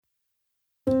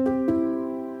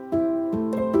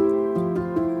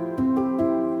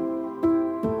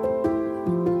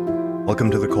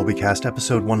Welcome to the ColbyCast,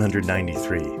 episode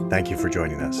 193. Thank you for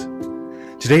joining us.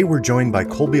 Today we're joined by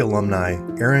Colby alumni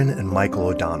Aaron and Michael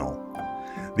O'Donnell.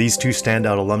 These two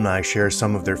standout alumni share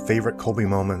some of their favorite Colby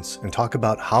moments and talk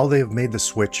about how they have made the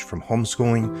switch from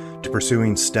homeschooling to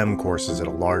pursuing STEM courses at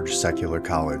a large secular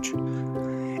college.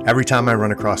 Every time I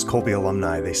run across Colby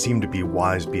alumni, they seem to be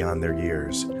wise beyond their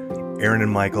years. Aaron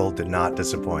and Michael did not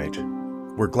disappoint.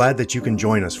 We're glad that you can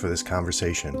join us for this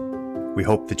conversation. We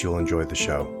hope that you'll enjoy the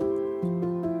show.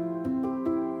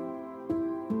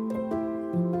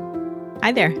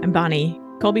 Hi there, I'm Bonnie,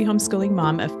 Colby homeschooling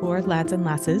mom of 4 lads and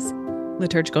lasses,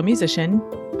 liturgical musician,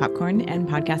 popcorn, and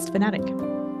podcast fanatic.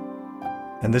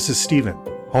 And this is Stephen,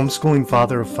 homeschooling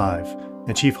father of 5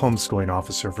 and chief homeschooling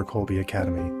officer for Colby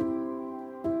Academy.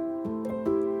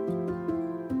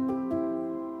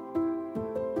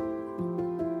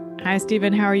 Hi,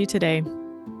 Stephen. How are you today?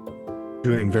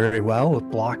 Doing very well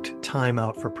with blocked time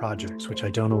out for projects, which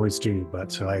I don't always do,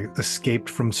 but so I escaped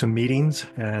from some meetings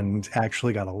and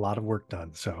actually got a lot of work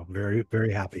done. So very,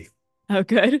 very happy. Oh,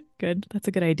 good. Good. That's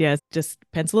a good idea. Just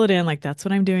pencil it in like that's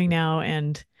what I'm doing now.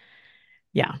 And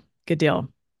yeah, good deal.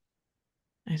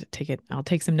 I'll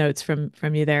take some notes from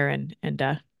you there and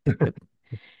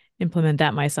implement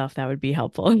that myself. That would be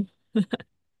helpful.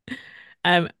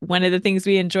 One of the things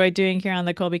we enjoy doing here on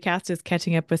the Colby Cast is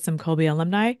catching up with some Colby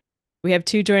alumni. We have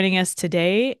 2 joining us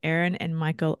today, Aaron and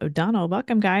Michael O'Donnell.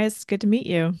 Welcome, guys. Good to meet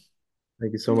you.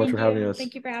 Thank you so much for having us.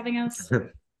 Thank you for having us.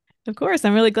 Of course.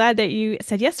 I'm really glad that you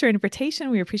said yes to our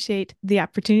invitation. We appreciate the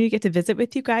opportunity to get to visit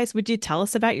with you guys. Would you tell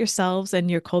us about yourselves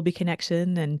and your Colby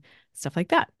connection and stuff like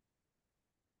that?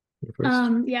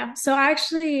 So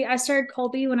I started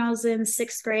Colby when I was in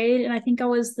 6th grade, and I think I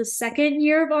was the 2nd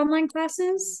year of online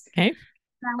classes. Okay.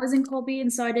 I was in Colby,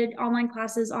 and so I did online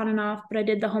classes on and off, but I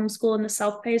did the homeschool and the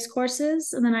self-paced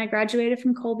courses. And then I graduated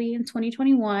from Colby in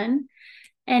 2021.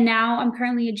 And now I'm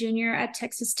currently a junior at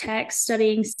Texas Tech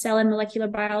studying cell and molecular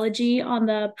biology on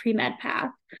the pre-med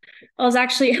path. I was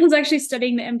actually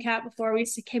studying the MCAT before we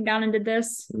came down and did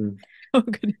this. Oh,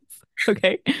 goodness.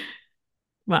 Okay.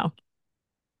 Wow.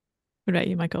 What about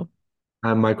you, Michael?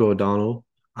 I'm Michael O'Donnell.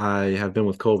 I have been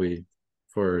with Colby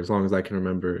for as long as I can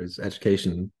remember as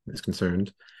education is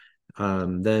concerned.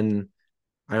 Then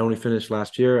I only finished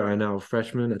last year. I'm now a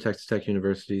freshman at Texas Tech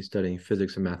University studying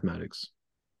physics and mathematics.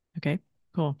 Okay,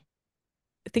 cool.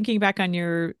 Thinking back on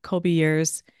your Colby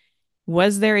years,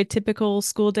 was there a typical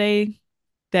school day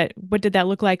what did that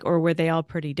look like, or were they all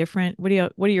pretty different? What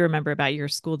do you remember about your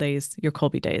school days, your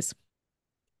Colby days?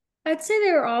 I'd say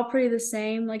they were all pretty the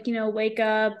same. Like, wake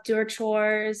up, do our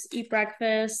chores, eat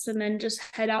breakfast, and then just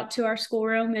head out to our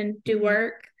schoolroom and do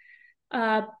work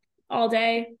all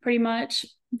day pretty much.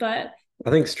 But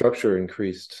I think structure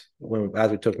increased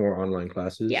as we took more online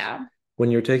classes. Yeah.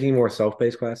 When you're taking more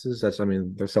self-paced classes,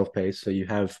 they're self-paced, so you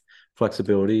have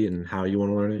flexibility in how you want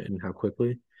to learn it and how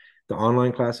quickly. The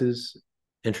online classes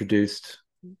introduced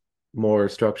more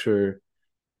structure.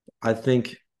 I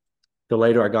think the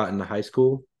later I got into high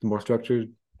school, the more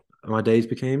structured my days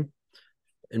became.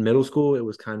 In middle school, it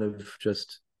was kind of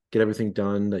just get everything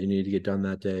done that you need to get done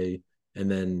that day,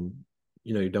 and then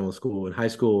you're done with school. In high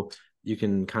school, you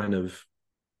can kind of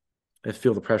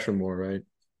feel the pressure more, right?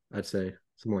 I'd say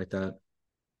something like that.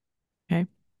 Okay.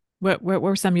 What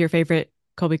were some of your favorite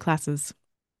Colby classes?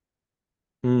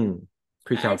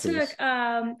 Pre-calculus.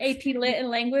 I took AP Lit and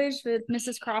Language with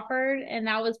Mrs. Crawford, and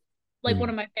that was one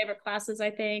of my favorite classes, I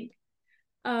think.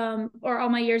 Or all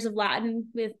my years of Latin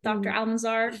with Dr.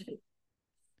 Almanzar.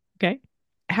 Okay.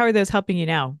 How are those helping you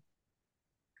now?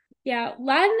 Yeah,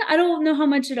 Latin, I don't know how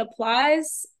much it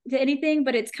applies to anything,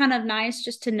 but it's kind of nice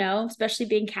just to know, especially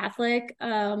being Catholic.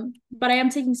 But I am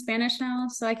taking Spanish now,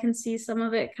 so I can see some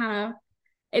of it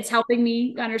it's helping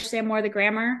me understand more of the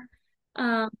grammar.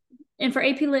 And for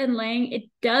AP Lit and Lang, it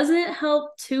doesn't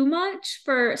help too much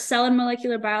for cell and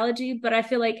molecular biology, but I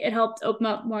feel like it helped open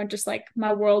up more just like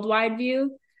my worldwide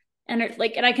view. And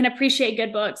and I can appreciate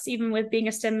good books even with being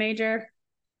a STEM major.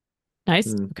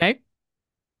 Nice. Okay.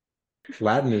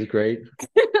 Latin is great.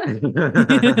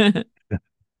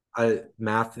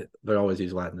 Math, they always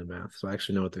use Latin in math, so I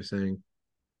actually know what they're saying.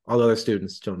 All the other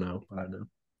students don't know, but I know.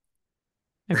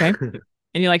 Okay.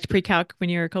 And you liked pre-calc when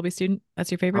you were a Colby student?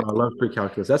 That's your favorite? I love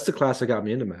pre-calculus. That's the class that got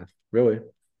me into math, really.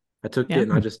 I took it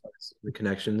and I just the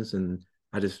connections, and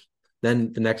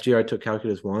then the next year I took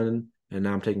calculus 1, and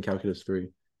now I'm taking calculus 3.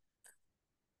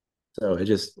 So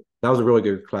that was a really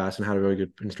good class, and had a really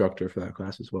good instructor for that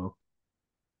class as well.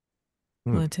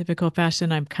 Well, in typical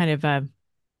fashion, I'm kind of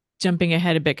jumping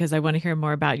ahead a bit because I want to hear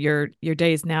more about your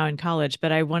days now in college,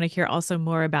 but I want to hear also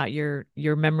more about your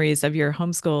memories of your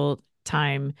homeschool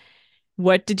time.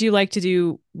 What did you like to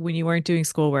do when you weren't doing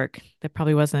schoolwork? That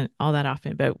probably wasn't all that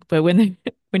often, but when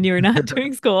when you were not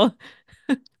doing school,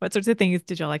 what sorts of things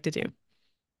did y'all like to do?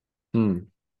 Hmm.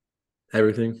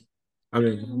 Everything. I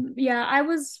mean, Yeah, I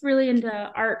was really into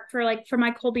art for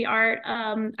my Colby art.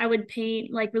 I would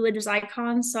paint like religious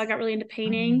icons, so I got really into Oh,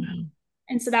 painting, wow.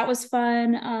 and so that was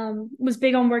fun. Was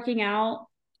big on working out,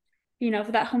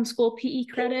 for that homeschool PE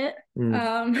credit. mm,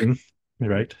 Um,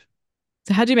 Right.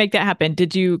 So how'd you make that happen?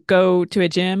 Did you go to a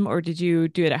gym or did you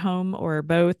do it at home or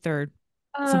both or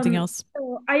something else?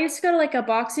 so I used to go to like a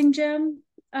boxing gym,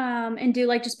 and do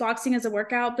like just boxing as a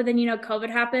workout, but then COVID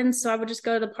happened, so I would just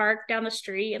go to the park down the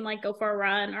street and like go for a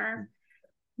run or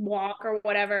walk or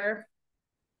whatever.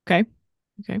 Okay.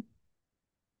 Okay.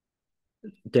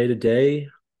 day to day,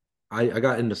 I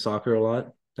got into soccer a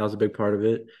lot. That was a big part of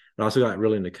it. I also got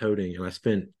really into coding, and I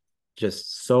spent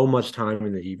just so much time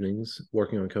in the evenings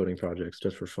working on coding projects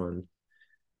just for fun.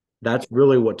 That's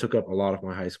really what took up a lot of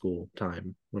my high school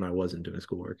time when I wasn't doing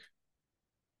schoolwork.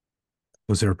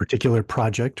 Was there a particular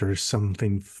project or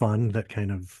something fun that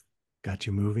kind of got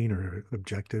you moving or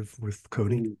objective with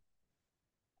coding?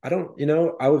 I don't,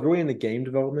 I was really into game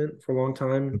development for a long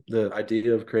time. The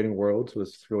idea of creating worlds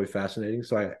was really fascinating.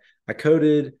 So I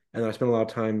coded and I spent a lot of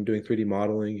time doing 3D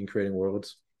modeling and creating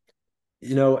worlds.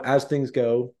 As things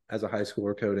go as a high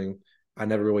schooler coding, I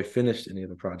never really finished any of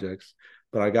the projects,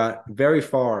 but I got very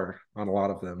far on a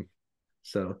lot of them.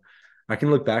 So I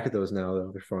can look back at those now,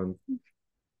 though. They're fun.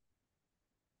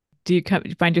 Do you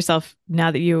find yourself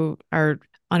now that you are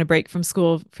on a break from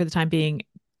school for the time being,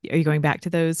 are you going back to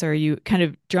those or are you kind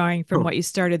of drawing from Oh. what you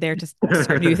started there to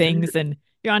start new things and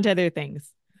you're on to other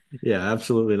things? Yeah,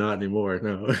 absolutely not anymore.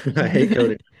 No, I hate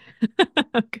coding.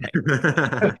 Okay.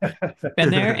 Been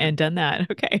there and done that.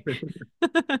 Okay.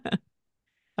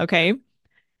 Okay.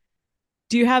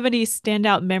 Do you have any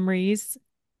standout memories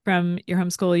from your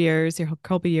homeschool years, your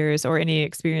Colby years, or any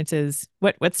experiences?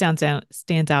 What stands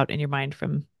out in your mind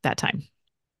from that time?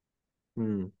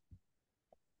 Hmm.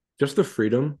 Just the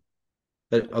freedom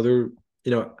that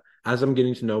you know, as I'm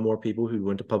getting to know more people who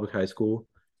went to public high school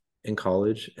and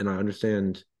college, and I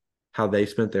understand how they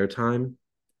spent their time,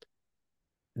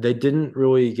 they didn't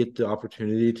really get the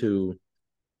opportunity to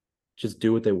just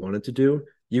do what they wanted to do.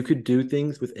 You could do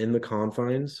things within the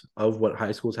confines of what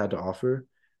high schools had to offer,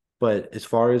 but as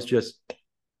far as just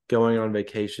going on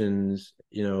vacations,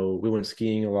 we went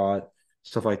skiing a lot,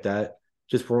 stuff like that,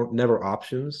 just weren't never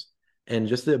options. And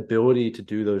just the ability to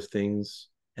do those things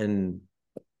and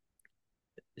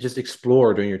just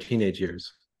explore during your teenage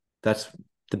years. That's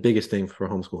the biggest thing for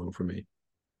homeschooling for me.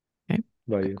 Okay.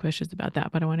 What about Got you? questions about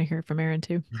that, but I want to hear from Erin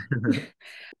too. I feel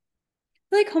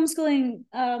like homeschooling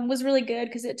was really good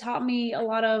because it taught me a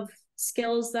lot of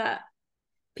skills that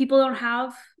people don't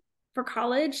have for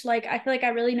college. Like I feel like I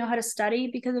really know how to study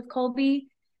because of Colby,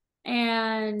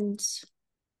 and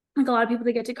like a lot of people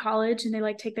they get to college and they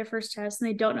like take their first test and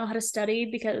they don't know how to study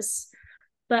because.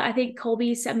 But I think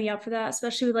Colby set me up for that,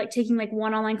 especially with like taking like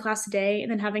one online class a day and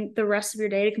then having the rest of your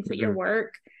day to complete your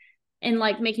work and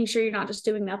like making sure you're not just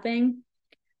doing nothing.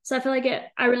 So I feel like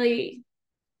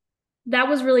that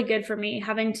was really good for me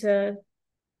having to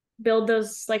build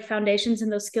those like foundations and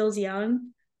those skills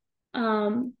young.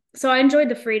 So I enjoyed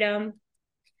the freedom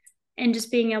and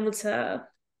just being able to,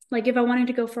 like, if I wanted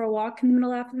to go for a walk in the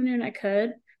middle of the afternoon, I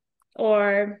could,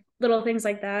 or little things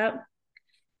like that.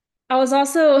 I was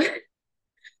also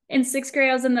in sixth grade,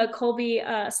 I was in the Colby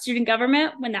student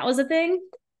government when that was a thing.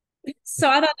 So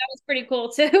I thought that was pretty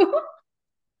cool too.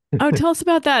 Oh, tell us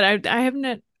about that. I haven't,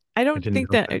 I I don't didn't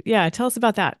think know that, that. yeah, tell us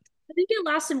about that. I think it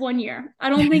lasted 1 year. I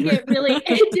don't think it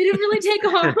didn't really take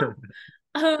off.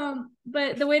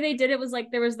 But the way they did it was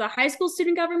like there was the high school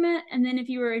student government, and then if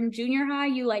you were in junior high,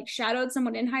 you like shadowed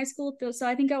someone in high school. So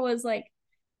I think I was like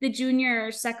the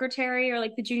junior secretary or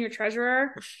like the junior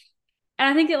treasurer. And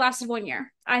I think it lasted 1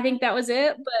 year. I think that was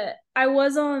it. But I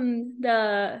was on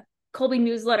the Colby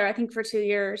newsletter, I think, for 2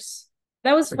 years.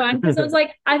 That was fun because I was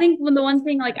like, I think when the one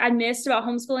thing like I missed about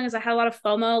homeschooling is I had a lot of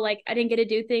FOMO. Like I didn't get to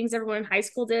do things everyone in high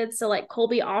school did. So like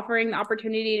Colby offering the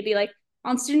opportunity to be like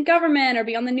on student government or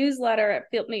be on the newsletter,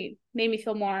 made me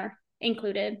feel more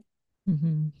included.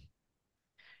 Mm-hmm.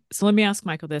 So let me ask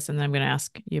Michael this, and then I'm going to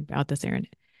ask you about this, Erin.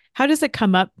 How does it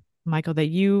come up, Michael, that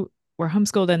you were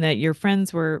homeschooled and that your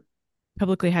friends were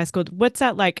publicly high schooled? What's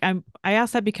that like? I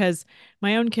ask that because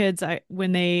my own kids,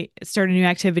 when they start a new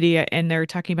activity and they're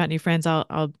talking about new friends,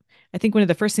 I think one of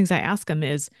the first things I ask them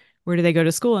is, where do they go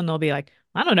to school? And they'll be like,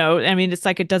 I don't know. I mean, it's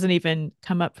like it doesn't even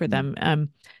come up for them.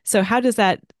 So how does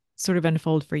that sort of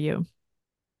unfold for you?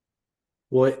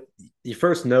 Well, you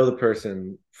first know the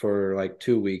person for like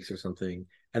 2 weeks or something,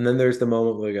 and then there's the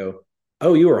moment where you go,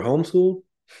 oh, you were homeschooled?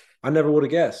 I never would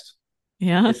have guessed.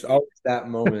 Yeah. It's always that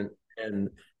moment, and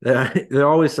they're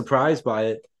always surprised by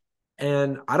it.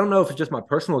 And I don't know if it's just my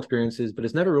personal experiences, but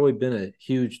it's never really been a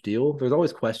huge deal. There's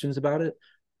always questions about it,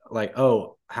 like,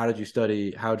 oh, how did you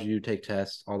study? How did you take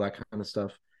tests? All that kind of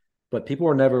stuff. But people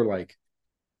are never like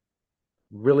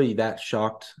really that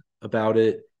shocked about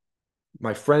it.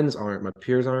 My friends aren't, my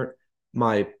peers aren't,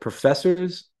 my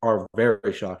professors are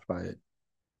very shocked by it.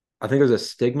 I think there's a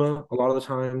stigma a lot of the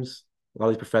times. A lot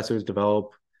of these professors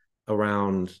develop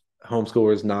around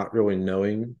homeschoolers not really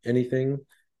knowing anything,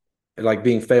 like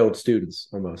being failed students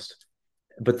almost.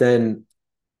 But then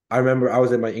I remember I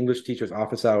was at my English teacher's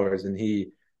office hours, and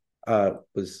he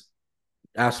was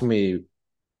asking me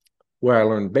where I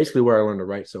learned to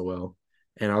write so well.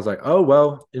 And I was like, oh,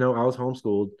 well, I was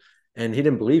homeschooled. And he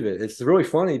didn't believe it. It's really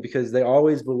funny because they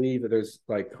always believe that there's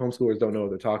like homeschoolers don't know what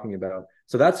they're talking about.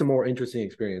 So that's a more interesting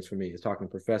experience for me, is talking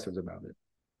to professors about it.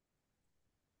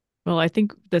 Well, I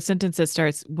think the sentence that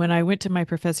starts, when I went to my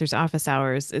professor's office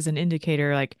hours, is an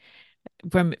indicator, like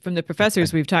from the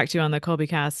professors we've talked to on the Colby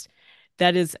cast,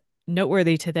 that is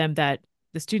noteworthy to them, that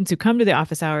the students who come to the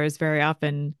office hours very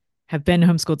often have been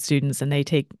homeschooled students, and they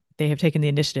have taken the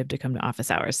initiative to come to office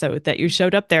hours. So that you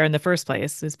showed up there in the first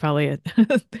place is probably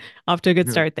off to a good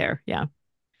start there. Yeah.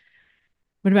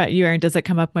 What about you, Erin? Does it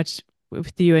come up much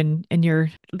with you and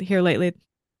your here lately?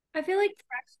 I feel like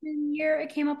freshman year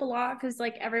it came up a lot because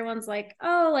like everyone's like,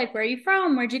 oh, like where are you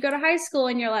from? Where'd you go to high school?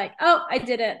 And you're like, oh, I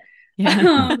did it.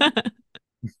 Yeah.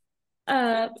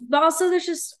 But also there's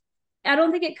just I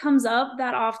don't think it comes up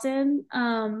that often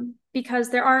because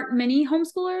there aren't many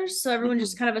homeschoolers, so everyone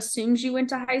just kind of assumes you went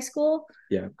to high school.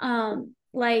 Yeah.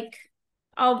 Like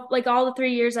all the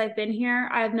 3 years I've been here,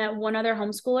 I've met one other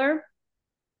homeschooler.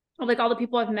 Of like all the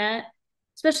people I've met,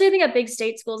 especially I think at big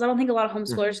state schools. I don't think a lot of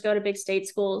homeschoolers go to big state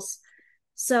schools.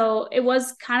 So it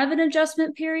was kind of an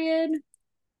adjustment period.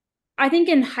 I think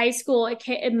in high school,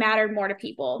 it mattered more to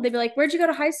people. They'd be like, where'd you go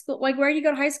to high school? Like, where do you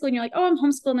go to high school? And you're like, oh, I'm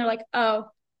homeschooled. And they're like, oh.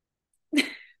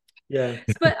 Yeah.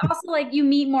 But also, like, you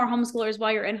meet more homeschoolers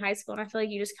while you're in high school. And I feel like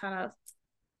you just kind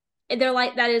of, they're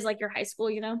like, that is like your high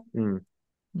school, you know?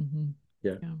 Mm-hmm.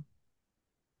 Yeah. Yeah.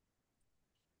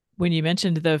 When you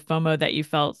mentioned the FOMO that you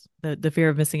felt, the fear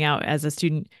of missing out as a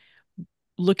student,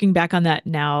 looking back on that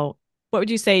now, what would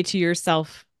you say to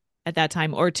yourself at that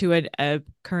time, or to a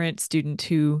current student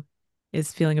who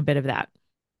is feeling a bit of that?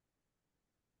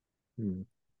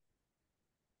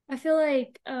 I feel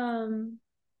like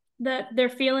that their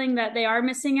feeling that they are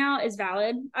missing out is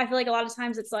valid. I feel like a lot of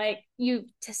times it's like you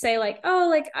to say like, oh,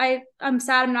 like I'm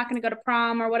sad I'm not going to go to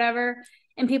prom or whatever,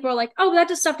 and people are like, oh, that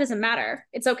just stuff doesn't matter.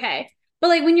 It's okay. But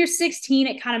like when you're 16,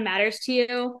 it kind of matters to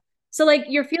you. So like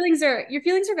your feelings are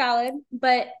valid,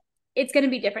 but it's going to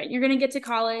be different. You're going to get to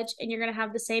college and you're going to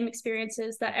have the same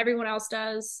experiences that everyone else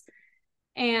does,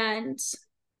 and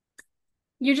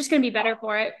you're just going to be better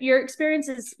for it. Your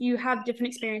experiences, you have different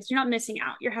experiences. You're not missing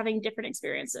out. You're having different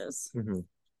experiences.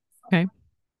 Okay.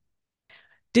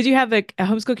 Did you have a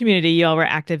homeschool community you all were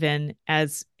active in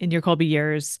as in your Colby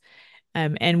years?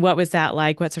 And what was that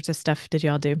like? What sorts of stuff did you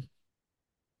all do?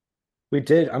 We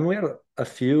did. I mean, we had a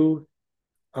few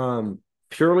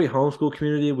purely homeschool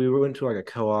community. We went to like a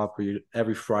co-op where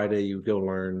every Friday you would go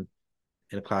learn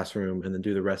in a classroom and then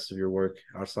do the rest of your work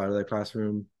outside of that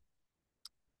classroom.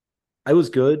 I was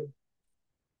good.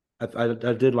 I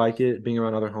did like it being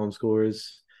around other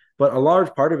homeschoolers, but a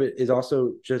large part of it is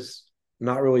also just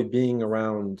not really being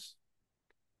around.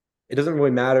 It doesn't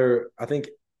really matter. I think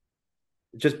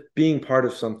just being part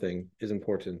of something is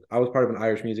important. I was part of an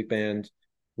Irish music band.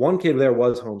 One kid there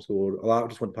was homeschooled. A lot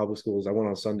just went to public schools. I went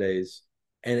on Sundays,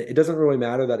 and it doesn't really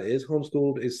matter that it is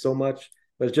homeschooled is so much,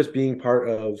 but it's just being part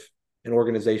of an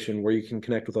organization where you can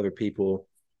connect with other people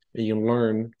and you can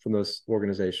learn from those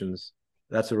organizations.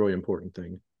 That's a really important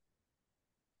thing.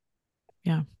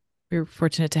 Yeah. We were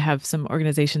fortunate to have some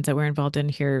organizations that we're involved in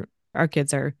here. Our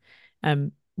kids are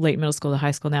late middle school to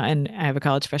high school now, and I have a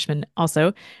college freshman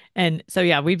also. And so,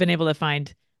 yeah, we've been able to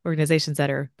find organizations that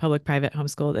are public, private,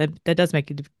 homeschool. That does make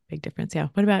a big difference. Yeah.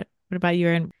 What about you,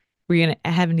 Erin? Were you going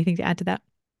to have anything to add to that?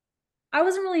 I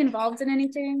wasn't really involved in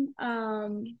anything,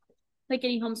 like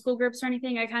any homeschool groups or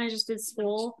anything. I kind of just did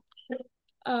school.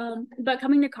 But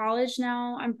coming to college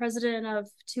now, I'm president of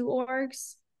two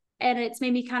orgs, and it's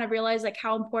made me kind of realize like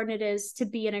how important it is to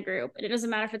be in a group. And it doesn't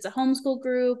matter if it's a homeschool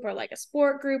group or like a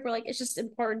sport group, or like it's just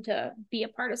important to be a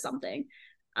part of something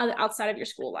outside of your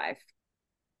school life.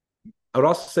 I would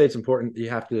also say it's important you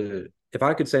have to, if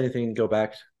I could say anything, go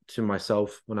back to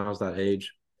myself when I was that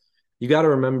age, you got to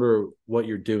remember what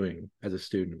you're doing as a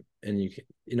student. And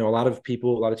a lot of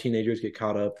people, a lot of teenagers get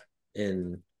caught up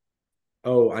in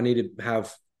oh, I need to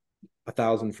have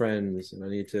 1,000 friends and I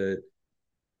need to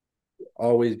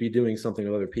always be doing something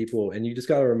with other people. And you just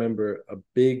got to remember a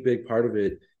big part of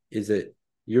it is that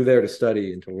you're there to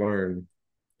study and to learn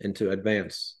and to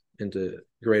advance into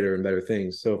greater and better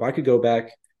things. So if I could go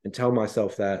back and tell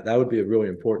myself that, that would be a really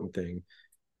important thing,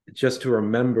 just to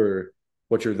remember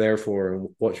what you're there for and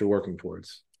what you're working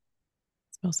towards.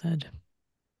 Well said.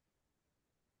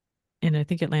 And I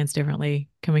think it lands differently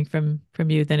coming from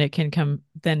you than it can come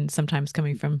than sometimes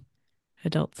coming from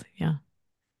adults. Yeah.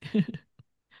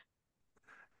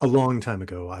 A long time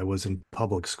ago, I was in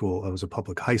public school. I was a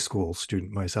public high school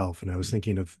student myself, and I was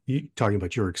thinking of you talking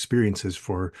about your experiences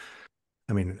for,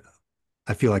 I mean,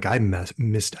 I feel like I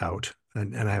missed out.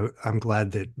 I'm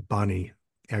glad that Bonnie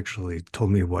actually told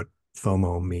me what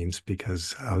FOMO means,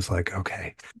 because I was like,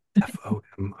 okay,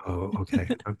 FOMO, okay.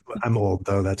 I'm old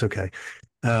though, that's okay.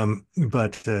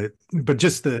 But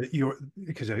just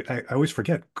because I always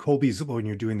forget Colby's, when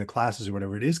you're doing the classes or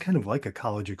whatever, it is kind of like a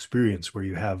college experience where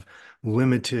you have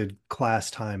limited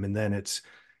class time, and then it's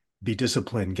be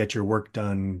disciplined, get your work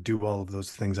done, do all of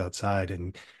those things outside.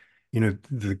 And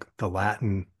the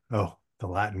Latin, oh, the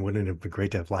Latin, wouldn't it have been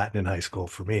great to have Latin in high school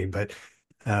for me? But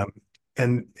um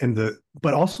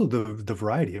but also the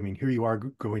variety. I mean, here you are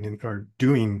going in or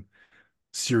doing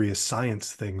serious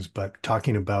science things, but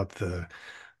talking about the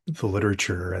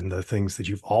literature and the things that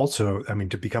you've also, I mean,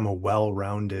 to become a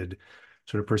well-rounded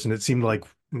sort of person, it seemed like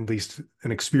at least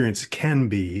an experience can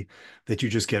be that you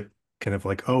just get kind of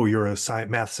like, oh, you're a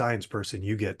math science person,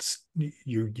 you get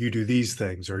you do these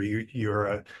things, or you're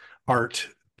a art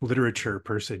literature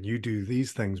person, you do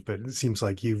these things. But it seems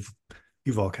like you've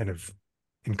all kind of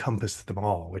encompassed them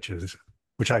all, which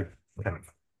I kind of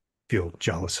feel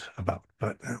jealous about.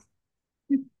 But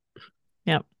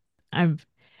Yeah. I've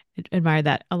admired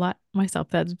that a lot myself.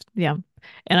 That's yeah.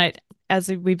 And as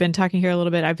we've been talking here a little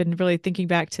bit, I've been really thinking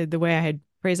back to the way I had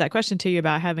phrased that question to you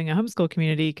about having a homeschool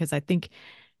community, because I think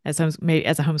maybe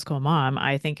as a homeschool mom,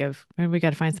 I think of, we got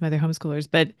to find some other homeschoolers.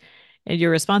 But your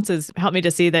responses helped me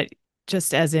to see that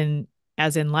just as in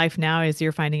life now, as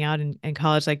you're finding out in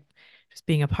college, like just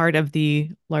being a part of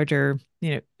the larger,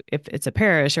 if it's a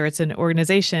parish or it's an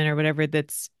organization or whatever,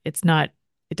 it's not,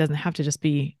 it doesn't have to just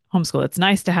be homeschool. It's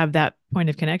nice to have that point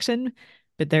of connection,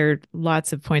 but there are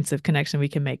lots of points of connection we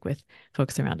can make with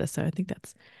folks around us. So I think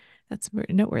that's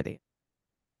noteworthy.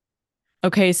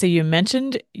 Okay, so you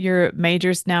mentioned your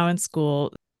majors now in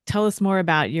school. Tell us more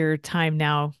about your time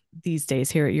now these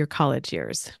days here at your college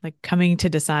years, like coming to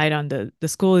decide on the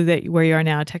school where you are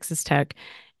now, Texas Tech,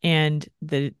 and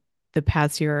the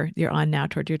paths you're on now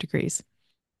toward your degrees.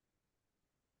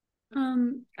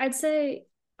 I'd say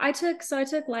I took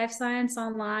life science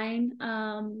online.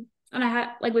 And I had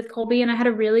like with Colby, and I had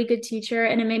a really good teacher,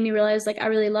 and it made me realize like I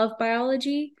really love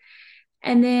biology.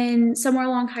 And then somewhere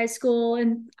along high school,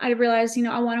 and I realized,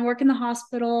 I want to work in the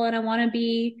hospital and I want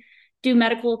to do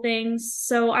medical things.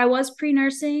 So I was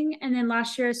pre-nursing, and then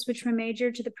last year I switched my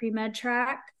major to the pre-med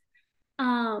track.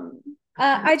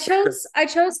 I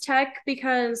chose tech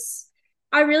because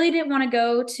I really didn't want to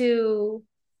go to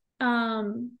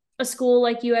a school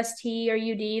like UST or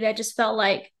UD that just felt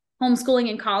like homeschooling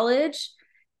in college.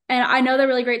 And I know they're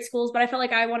really great schools, but I felt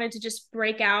like I wanted to just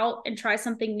break out and try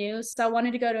something new. So I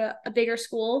wanted to go to a bigger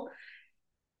school.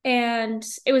 And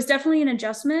it was definitely an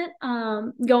adjustment,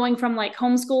 going from like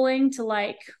homeschooling to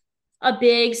like a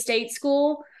big state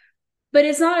school. But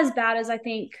it's not as bad as I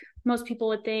think most people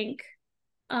would think,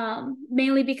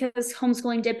 mainly because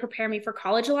homeschooling did prepare me for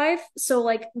college life. So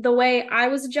like the way I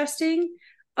was adjusting,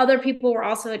 other people were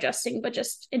also adjusting, but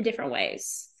just in different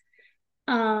ways.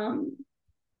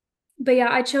 But yeah,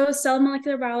 I chose cell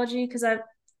molecular biology because the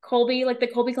Colby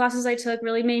classes I took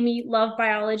really made me love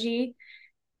biology.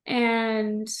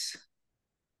 And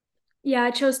yeah, I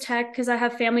chose tech because I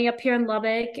have family up here in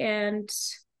Lubbock, and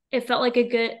it felt like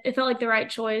the right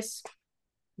choice.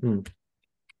 Hmm. Do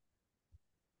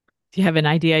you have an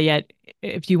idea yet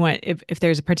if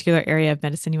there's a particular area of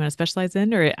medicine you want to specialize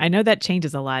in? Or I know that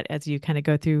changes a lot as you kind of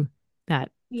go through that.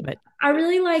 Yeah. But I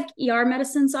really like ER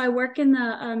medicine, so I work in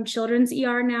the children's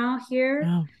ER now here,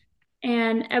 oh,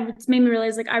 and it's made me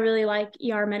realize like I really like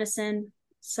ER medicine.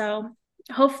 So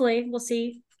hopefully we'll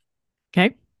see.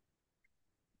 okay.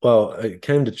 Well, it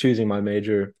came to choosing my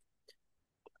major.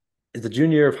 It's the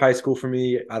junior year of high school for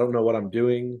me. I don't know what I'm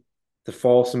doing. The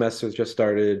fall semester has just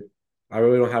started. I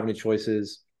really don't have any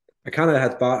choices. I kind of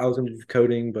had thought I was going to do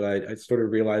coding, but I started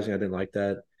realizing I didn't like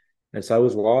that. And so I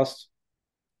was lost.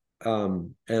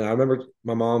 And I remember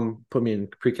my mom put me in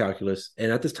pre-calculus.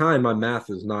 And at this time, my math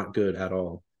is not good at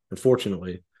all,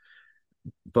 unfortunately.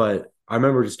 But I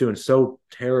remember just doing so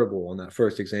terrible on that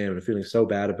first exam and feeling so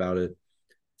bad about it.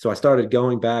 So I started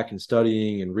going back and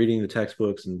studying and reading the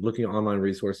textbooks and looking at online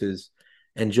resources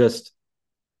and just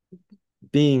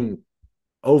being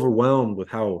overwhelmed with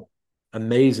how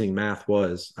amazing math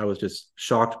was. I was just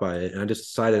shocked by it. And I just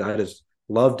decided I just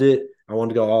loved it. I wanted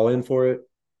to go all in for it.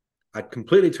 I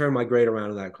completely turned my grade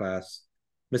around in that class.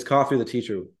 Miss Coffey, the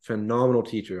teacher, phenomenal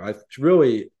teacher. I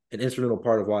really an instrumental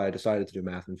part of why I decided to do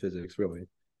math and physics, really.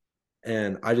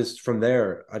 And I just from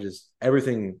there, I just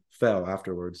everything fell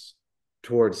afterwards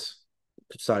towards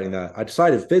deciding that. I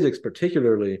decided physics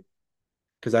particularly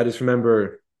because I just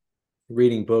remember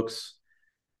reading books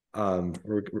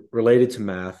related to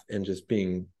math and just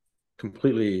being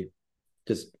completely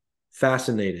just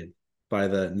fascinated by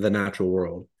the natural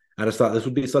world. I just thought this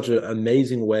would be such an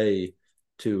amazing way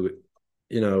to,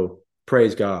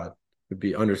 praise God, would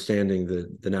be understanding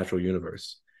the natural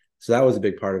universe. So that was a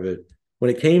big part of it. When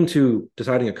it came to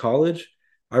deciding a college,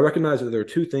 I recognized that there were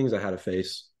two things I had to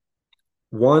face.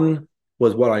 One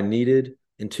was what I needed,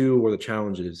 and two were the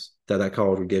challenges that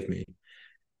college would give me.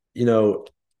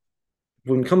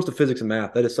 When it comes to physics and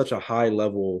math, that is such a high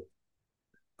level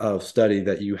of study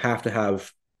that you have to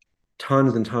have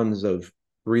tons and tons of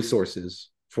resources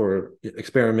for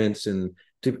experiments, and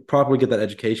to properly get that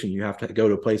education, you have to go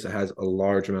to a place that has a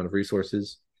large amount of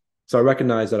resources. So I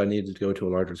recognized that I needed to go to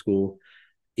a larger school.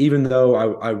 Even though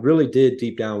I really did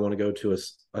deep down want to go to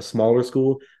a smaller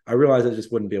school, I realized it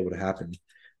just wouldn't be able to happen.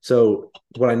 So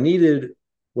what I needed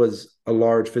was a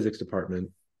large physics department.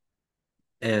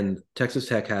 And Texas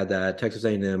Tech had that, Texas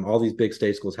A&M, all these big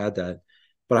state schools had that.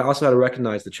 But I also had to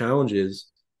recognize the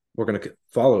challenges we're going to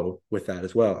follow with that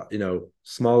as well.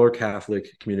 Smaller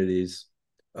Catholic communities,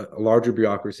 a larger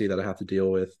bureaucracy that I have to deal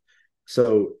with.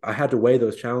 So I had to weigh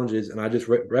those challenges, and I just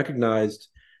recognized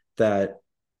that,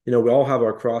 we all have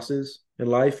our crosses in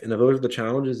life, and if those are the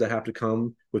challenges that have to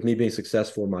come with me being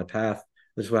successful in my path,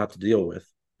 that's what I have to deal with.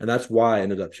 And that's why I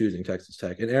ended up choosing Texas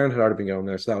Tech. And Aaron had already been going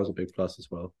there, so that was a big plus as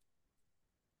well.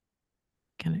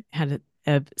 Kind of had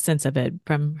a sense of it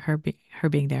from her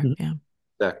being there. Mm-hmm. Yeah,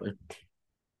 exactly.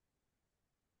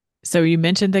 So you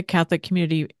mentioned the Catholic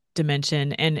community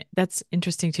dimension, and that's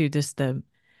interesting too. Just the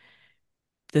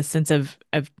sense of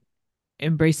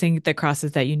embracing the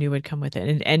crosses that you knew would come with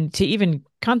it, and to even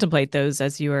contemplate those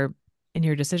as you were in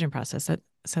your decision process. That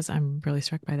says I'm really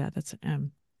struck by that. That's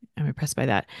I'm impressed by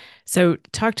that. So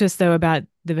talk to us though about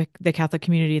the Catholic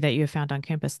community that you have found on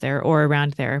campus there or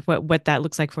around there. What that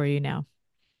looks like for you now.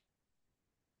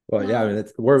 Well, yeah, I mean,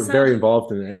 we're very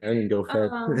involved in it. I mean, go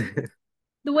ahead.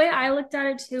 The way I looked at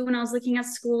it too, when I was looking at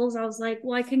schools, I was like,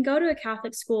 well, I can go to a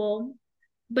Catholic school,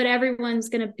 but everyone's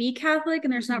going to be Catholic,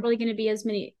 and there's not really going to be as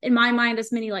many, in my mind,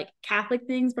 as many like Catholic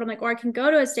things. But I'm like, or I can go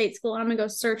to a state school and I'm going to go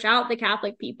search out the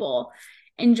Catholic people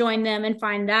and join them and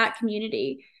find that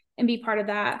community and be part of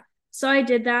that. So I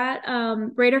did that.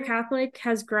 Greater Catholic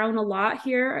has grown a lot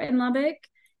here in Lubbock.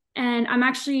 And I'm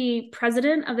actually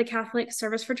president of the Catholic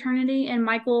Service Fraternity, and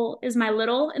Michael is my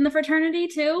little in the fraternity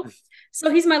too. So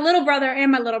he's my little brother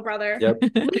and my little brother.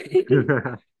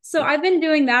 Yep. So I've been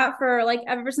doing that for like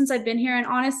ever since I've been here. And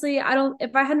honestly,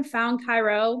 if I hadn't found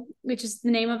Cairo, which is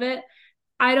the name of it,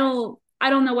 I don't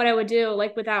know what I would do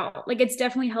like without, like, it's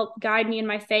definitely helped guide me in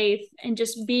my faith and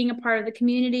just being a part of the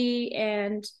community.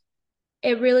 And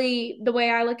it really, the way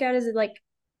I look at it is like,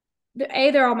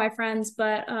 they're all my friends,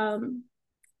 but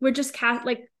we're just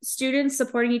like students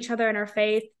supporting each other in our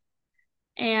faith,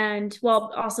 and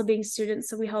while also being students,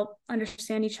 so we help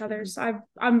understand each other. So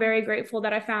I'm very grateful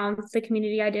that I found the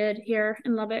community I did here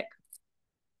in Lubbock.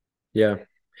 Yeah,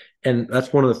 and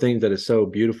that's one of the things that is so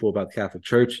beautiful about the Catholic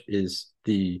Church is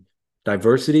the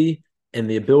diversity and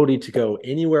the ability to go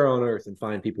anywhere on earth and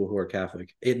find people who are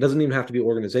Catholic. It doesn't even have to be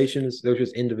organizations. There's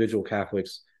just individual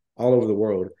Catholics all over the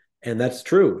world, and that's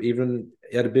true even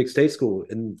at a big state school,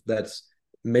 and that's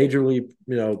majorly,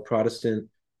 Protestant.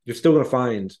 You're still going to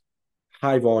find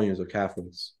high volumes of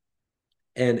Catholics.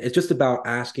 And it's just about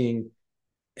asking,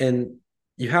 and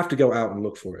you have to go out and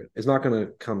look for it. It's not going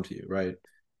to come to you, right?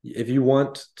 If you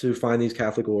want to find these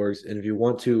Catholic orgs, and if you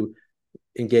want to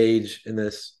engage in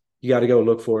this, you got to go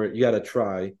look for it. You got to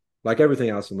try, like everything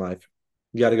else in life.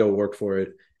 You got to go work for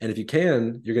it. And if you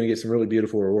can, you're going to get some really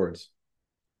beautiful rewards.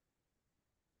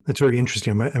 That's very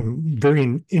interesting. I'm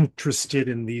very interested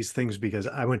in these things because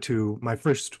my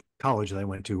first college that I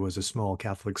went to was a small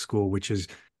Catholic school, which is,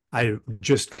 I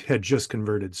had just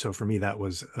converted. So for me, that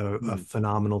was a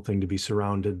phenomenal thing to be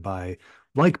surrounded by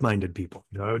like-minded people.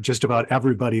 Just about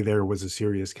everybody there was a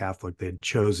serious Catholic. They had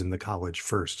chosen the college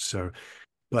first. So,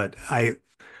 but I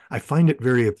find it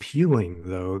very appealing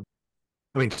though.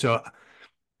 I mean, so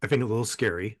I find it a little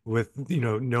scary with,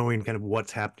 knowing kind of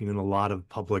what's happening in a lot of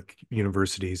public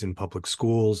universities and public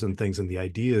schools and things and the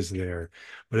ideas there.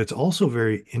 But it's also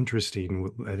very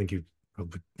interesting. I think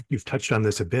you've touched on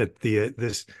this a bit. There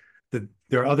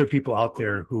are other people out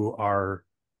there who are,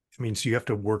 I mean, so you have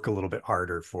to work a little bit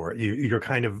harder for it. You're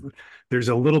kind of, there's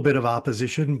a little bit of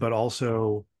opposition, but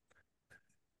also,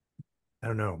 I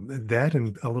don't know, that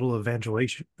and a little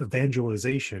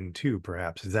evangelization too,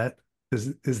 perhaps. Is that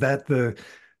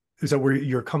where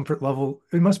your comfort level,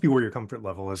 it must be where your comfort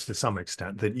level is to some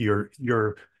extent, that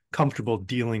you're comfortable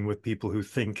dealing with people who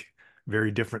think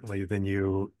very differently than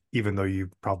you, even though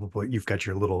you've got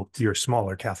your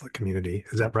smaller Catholic community.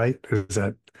 Is that right? Is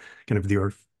that kind of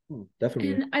your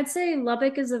Definitely. And I'd say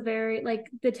Lubbock is a very, like,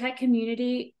 the tech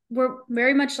community, we're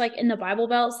very much like in the Bible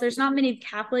Belts. There's not many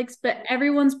Catholics, but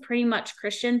everyone's pretty much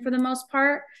Christian for the most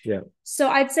part. Yeah. So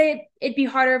I'd say it'd be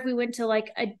harder if we went to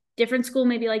like a different school,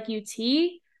 maybe like UT.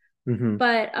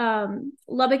 But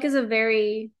Lubbock is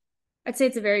I'd say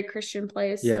it's a very Christian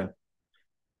place. Yeah.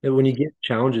 And when you get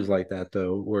challenges like that,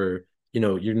 though, where,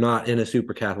 you're not in a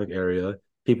super Catholic area,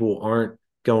 people aren't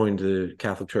going to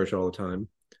Catholic church all the time.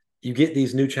 You get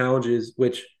these new challenges,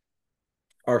 which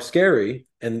are scary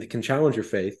and can challenge your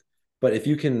faith. But if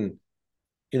you can,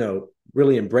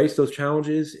 really embrace those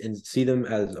challenges and see them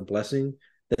as a blessing,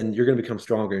 then you're going to become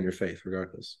stronger in your faith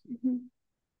regardless.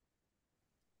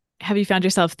 Have you found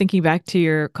yourself thinking back to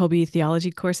your Colby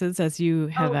theology courses as you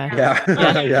have Yeah.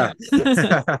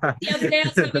 The other day I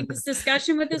was having this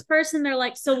discussion with this person. They're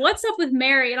like, so what's up with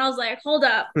Mary? And I was like, hold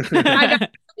up. I got to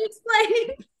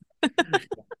explain.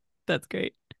 That's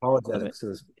great. Apologetics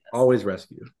is always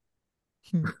rescue.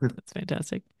 That's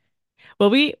fantastic.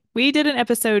 Well, we did an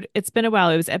episode, it's been a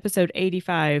while. It was episode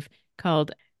 85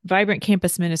 called Vibrant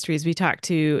Campus Ministries. We talked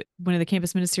to one of the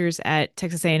campus ministers at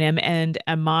Texas A&M and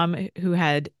a mom who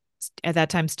had at that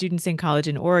time students in college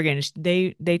in Oregon.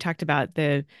 They talked about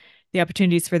the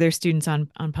opportunities for their students on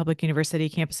public university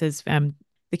campuses,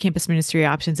 the campus ministry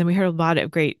options, and we heard a lot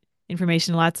of great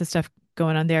information, lots of stuff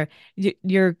going on there.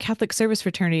 Your Catholic service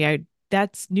fraternity,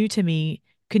 that's new to me.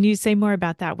 Can you say more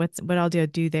about that? What all do you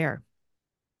do there?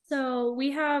 So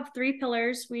we have 3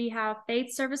 pillars. We have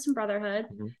faith, service, and brotherhood.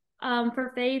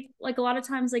 For faith, like a lot of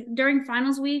times, like during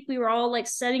finals week, we were all like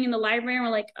studying in the library and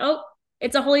we're like, oh,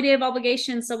 it's a holy day of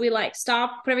obligation. So we like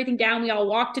stopped, put everything down. We all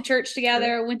walked to church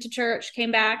together, went to church,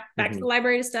 came back to the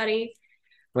library to study.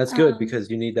 That's good because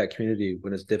you need that community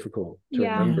when it's difficult to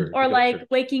remember. Or like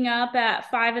waking up at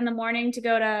 5 a.m. to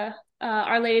go to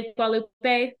Our Lady of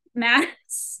Guadalupe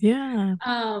Mass. Yeah.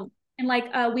 And like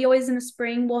we always in the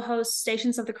spring will host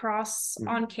Stations of the Cross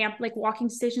on camp, like walking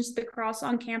Stations of the Cross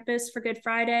on campus for Good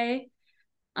Friday.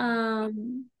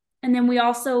 And then we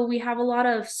have a lot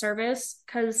of service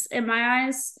because in my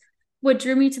eyes, what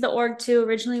drew me to the org too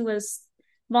originally was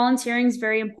volunteering is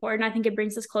very important. I think it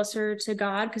brings us closer to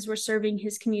God because we're serving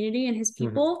his community and his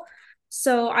people.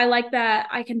 So I like that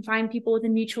I can find people with a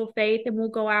mutual faith and we'll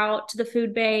go out to the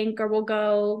food bank or we'll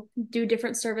go do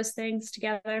different service things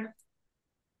together.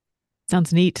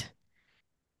 Sounds neat.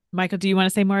 Michael, do you want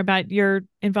to say more about your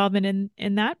involvement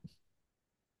in that?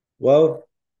 Well,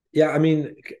 yeah, I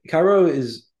mean, Cairo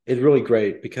is really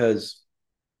great because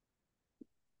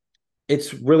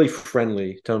it's really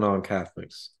friendly to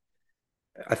non-Catholics,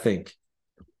 I think.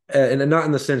 And not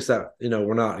in the sense that,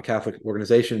 we're not a Catholic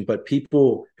organization, but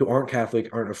people who aren't Catholic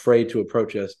aren't afraid to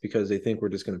approach us because they think we're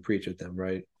just going to preach at them,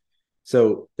 right?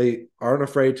 So they aren't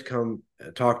afraid to come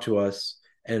talk to us.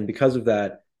 And because of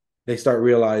that, they start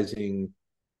realizing,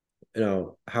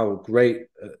 how great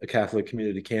a Catholic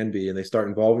community can be, and they start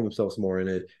involving themselves more in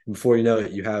it. And before you know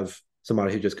it, you have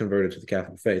somebody who just converted to the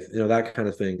Catholic faith, that kind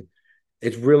of thing.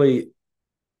 It's really,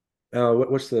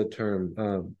 what's the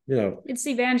term? It's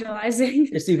evangelizing.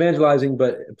 It's evangelizing,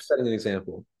 but setting an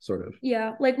example, sort of.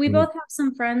 Yeah, like we both have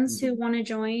some friends who want to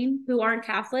join who aren't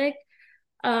Catholic.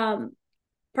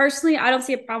 Personally, I don't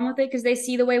see a problem with it because they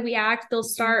see the way we act. They'll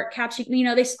start catching,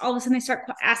 they all of a sudden they start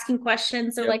asking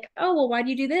questions. They're like, oh, well, why do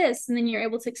you do this? And then you're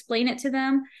able to explain it to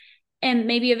them. And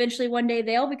maybe eventually one day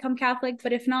they'll become Catholic.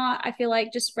 But if not, I feel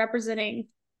like just representing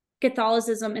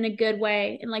Catholicism in a good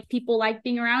way and like people like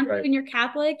being around you when you're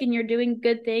Catholic and you're doing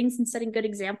good things and setting good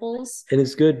examples. And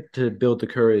it's good to build the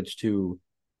courage to,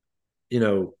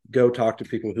 go talk to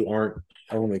people who aren't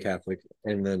only Catholic,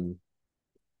 and then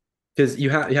because you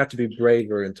have to be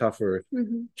braver and tougher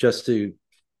just to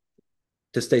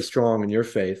stay strong in your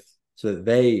faith so that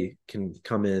they can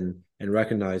come in and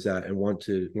recognize that and want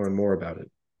to learn more about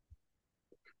it.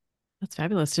 That's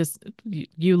fabulous. Just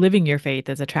you living your faith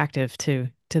is attractive to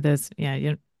those. Yeah,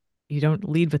 you don't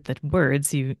lead with the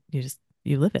words. You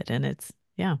live it, and it's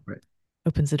Right.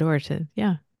 opens the door to,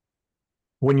 yeah.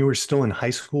 When you were still in high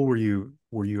school, were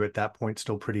you at that point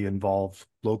still pretty involved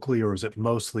locally, or was it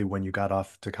mostly when you got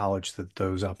off to college that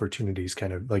those opportunities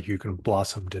kind of like you kind of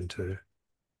blossomed into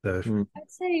the I'd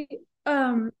say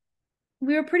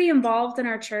we were pretty involved in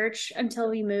our church until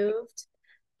we moved.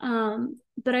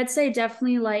 But I'd say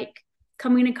definitely like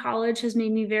coming to college has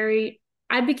made me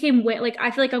I became way like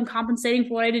I feel like I'm compensating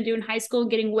for what I didn't do in high school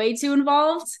and getting way too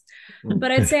involved.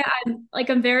 But I'd say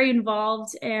I'm very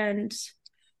involved, and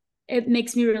it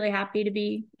makes me really happy to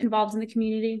be involved in the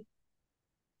community.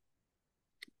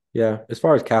 Yeah, as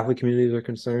far as Catholic communities are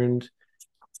concerned,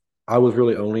 I was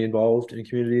really only involved in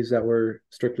communities that were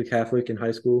strictly Catholic in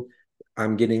high school.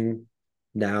 I'm getting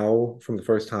now from the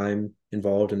first time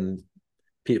involved in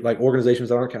like organizations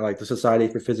that aren't like the Society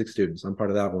for Physics Students. I'm part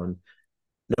of that one.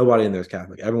 Nobody in there is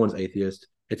Catholic. Everyone's atheist.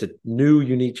 It's a new,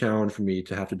 unique challenge for me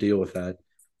to have to deal with that.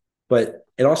 But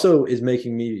it also is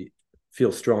making me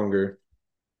feel stronger.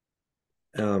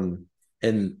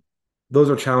 And those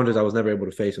are challenges I was never able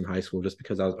to face in high school just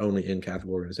because I was only in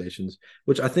Catholic organizations,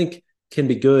 which I think can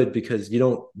be good because you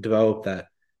don't develop that,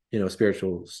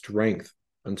 spiritual strength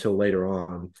until later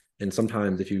on. And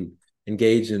sometimes if you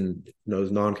engage in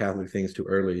those non-Catholic things too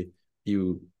early,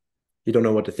 you don't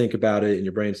know what to think about it, and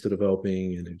your brain's still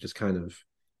developing, and it just kind of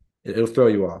it'll throw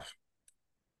you off.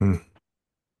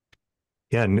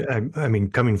 Yeah, and I mean,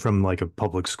 coming from like a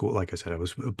public school, like I said, I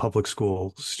was a public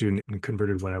school student and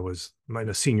converted when I was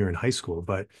a senior in high school,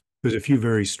 but there's a few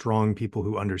very strong people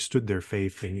who understood their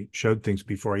faith and showed things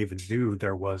before I even knew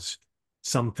there was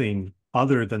something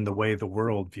other than the way the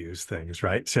world views things,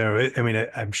 right? So, I mean,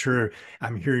 I'm sure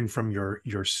I'm hearing from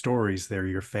your stories there,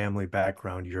 your family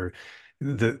background,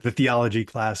 the theology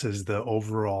classes, the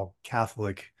overall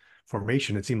Catholic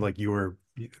formation. It seemed like you were,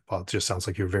 well, it just sounds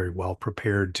like you're very well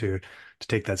prepared to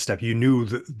take that step. You knew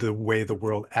the way the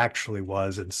world actually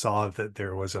was and saw that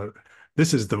there was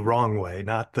this is the wrong way,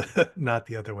 not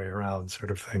the other way around sort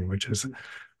of thing, which is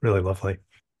really lovely.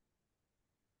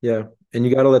 Yeah, and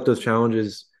you got to let those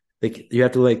challenges, you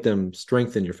have to let them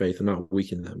strengthen your faith and not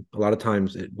weaken them. A lot of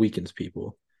times it weakens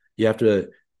people. You have to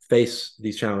face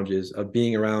these challenges of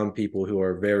being around people who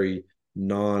are very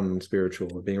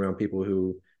non-spiritual, or being around people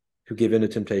who give in to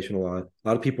temptation a lot. A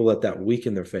lot of people let that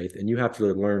weaken their faith, and you have to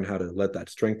learn how to let that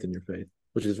strengthen your faith,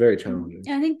 which is very challenging.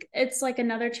 I think it's like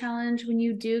another challenge when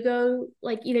you do go,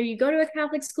 like either you go to a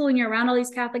Catholic school and you're around all these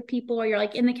Catholic people, or you're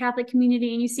like in the Catholic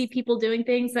community and you see people doing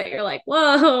things that you're like,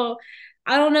 whoa,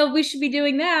 I don't know if we should be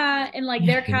doing that. And like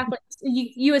they're Catholic,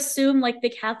 you assume like the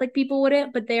Catholic people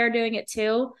wouldn't, but they are doing it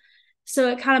too. So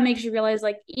it kind of makes you realize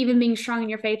like even being strong in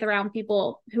your faith around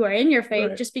people who are in your faith,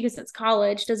 right, just because it's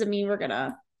college doesn't mean we're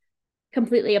gonna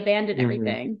completely abandon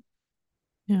everything.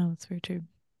 Yeah, that's very true.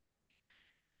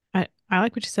 I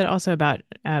like what you said also about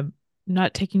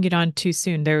not taking it on too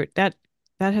soon. That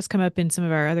has come up in some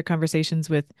of our other conversations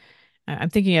with. I'm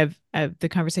thinking of the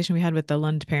conversation we had with the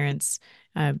Lund parents,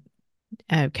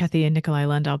 Kathy and Nikolai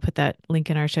Lund. I'll put that link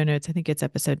in our show notes. I think it's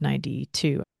episode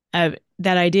 92. That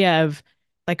idea of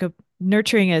like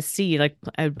nurturing a seed, like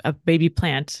a baby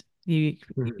plant. You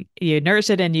nourish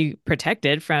it and you protect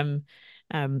it from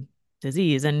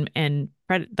disease and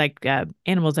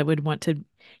animals that would want to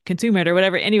consume it or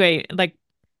whatever. Anyway, like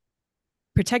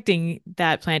protecting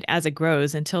that plant as it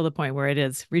grows until the point where it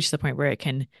is reached the point where it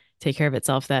can take care of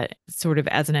itself. That sort of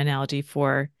as an analogy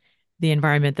for the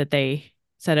environment that they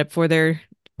set up for their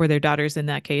daughters in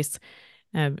that case,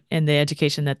 and the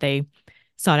education that they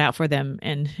sought out for them,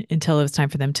 and until it was time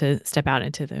for them to step out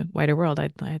into the wider world.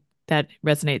 That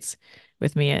resonates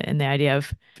with me, and the idea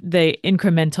of the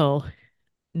incremental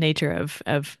nature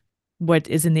of what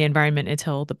is in the environment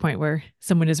until the point where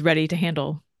someone is ready to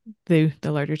handle the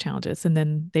larger challenges, and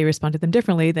then they respond to them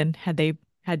differently than had they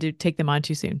had to take them on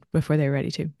too soon before they're ready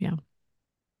to. Yeah.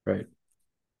 Right.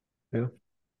 Yeah.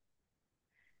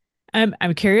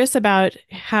 I'm curious about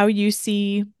how you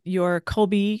see your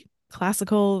Colby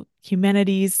classical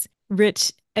humanities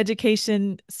rich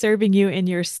education serving you in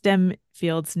your STEM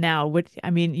fields now.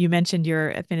 You mentioned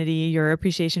your affinity, your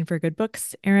appreciation for good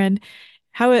books, Erin.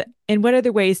 How in what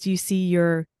other ways do you see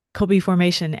your Colby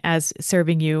formation as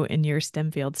serving you in your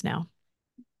STEM fields now?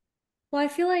 Well, I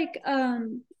feel like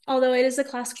although it is a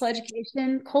classical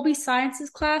education, Colby Sciences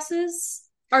classes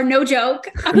are no joke.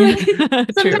 I'm like,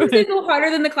 sometimes they go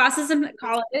harder than the classes in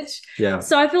college. Yeah.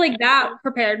 So I feel like that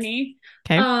prepared me.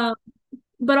 Okay.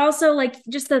 But also like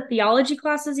just the theology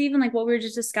classes, even like what we were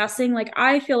just discussing, like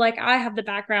I feel like I have the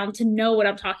background to know what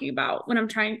I'm talking about when I'm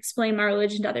trying to explain my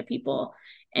religion to other people.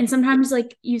 And sometimes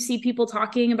like you see people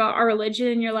talking about our religion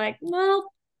and you're like,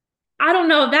 well, I don't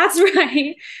know if that's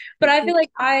right. But I feel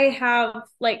like I have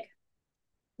like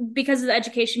because of the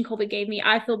education Colby gave me,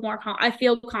 I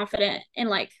feel confident in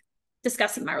like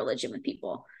discussing my religion with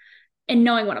people and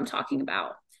knowing what I'm talking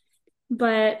about.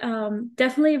 But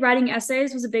definitely writing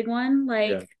essays was a big one.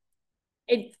 Like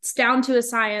it's down to a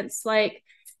science. Like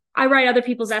I write other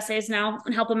people's essays now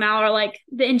and help them out, or like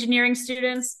the engineering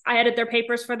students, I edit their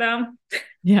papers for them.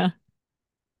 Yeah.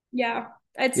 Yeah.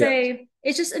 I'd say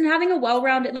it's just in having a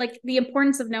well-rounded, like the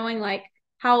importance of knowing like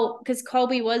how, because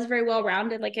Colby was very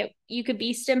well-rounded. Like you could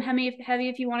be STEM heavy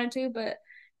if you wanted to, but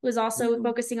was also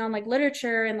focusing on like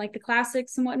literature and like the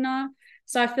classics and whatnot.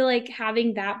 So I feel like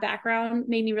having that background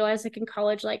made me realize like in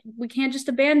college, like we can't just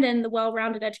abandon the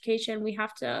well-rounded education. We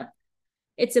have to,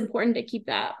 it's important to keep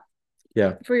that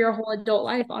for your whole adult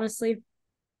life, honestly.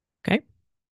 Okay.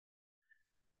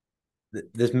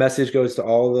 This message goes to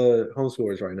all the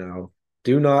homeschoolers right now.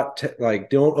 Do not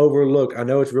don't overlook. I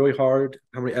know it's really hard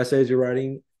how many essays you're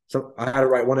writing. So I had to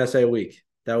write one essay a week.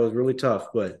 That was really tough,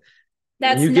 but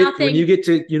that's when you get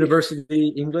to university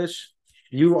English,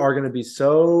 you are going to be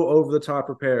so over the top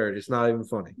prepared. It's not even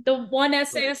funny. The one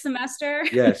essay a semester.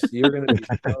 Yes, you're going to be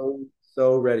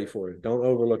so ready for it. Don't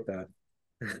overlook that.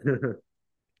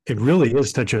 It really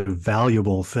is such a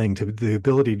valuable thing, to the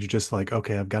ability to just like,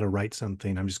 okay, I've got to write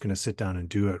something. I'm just going to sit down and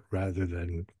do it, rather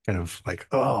than kind of like,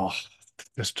 oh,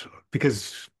 just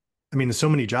because, I mean, there's so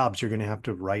many jobs you're going to have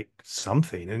to write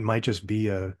something. It might just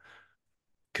be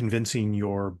convincing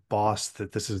your boss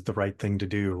that this is the right thing to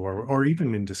do, or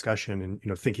even in discussion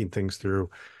and, thinking things through.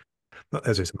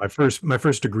 As I said, my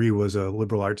first degree was a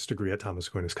liberal arts degree at Thomas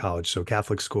Aquinas College, so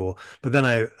Catholic school. But then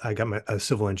I got a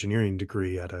civil engineering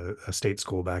degree at a state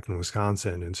school back in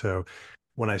Wisconsin. And so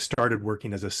when I started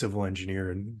working as a civil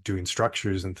engineer and doing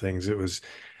structures and things, it was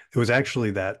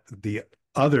actually that the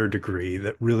other degree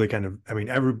that really kind of, I mean,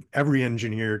 every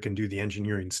engineer can do the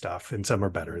engineering stuff, and some are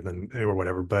better than or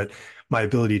whatever. But my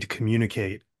ability to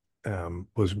communicate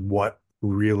was what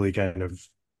really kind of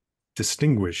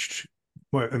distinguished.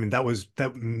 Well, I mean,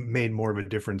 that made more of a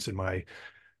difference in my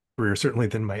career, certainly,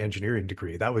 than my engineering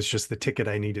degree. That was just the ticket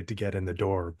I needed to get in the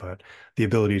door. But the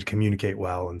ability to communicate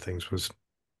well and things was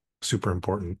super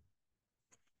important.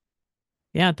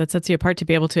 Yeah, that sets you apart to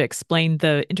be able to explain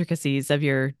the intricacies of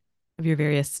your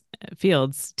various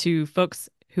fields to folks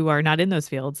who are not in those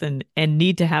fields and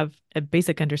need to have a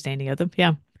basic understanding of them.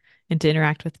 Yeah. And to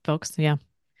interact with folks. Yeah.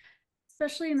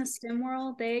 Especially in the STEM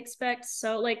world, they expect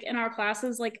so, like in our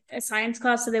classes, like a science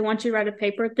class, so they want you to write a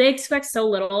paper. They expect so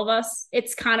little of us.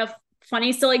 It's kind of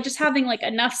funny. So like just having like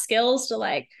enough skills to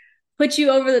like put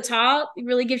you over the top, it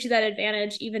really gives you that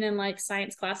advantage even in like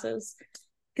science classes,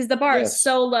 because the bar is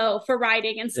so low for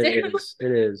writing and STEM.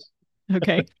 It is.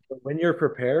 Okay. When you're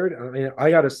prepared, I mean,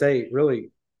 I got to say, really,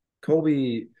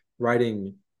 Colby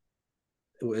writing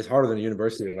is harder than a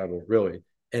university level, really.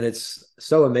 And it's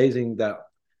so amazing that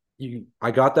I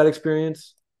got that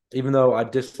experience, even though I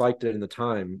disliked it in the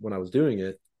time when I was doing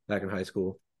it back in high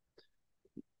school.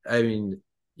 I mean,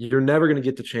 you're never going to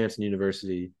get the chance in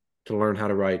university to learn how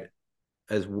to write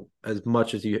as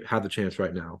much as you have the chance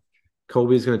right now.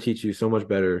 Colby is going to teach you so much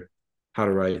better how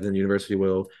to write than university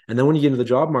will. And then when you get into the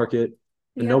job market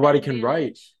and nobody can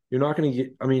write, you're not going to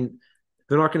get, I mean,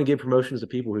 they're not going to give promotions to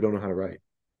people who don't know how to write.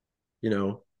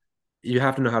 You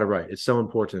have to know how to write. It's so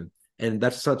important. And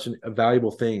that's such a valuable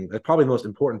thing. That's probably the most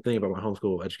important thing about my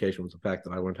homeschool education was the fact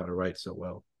that I learned how to write so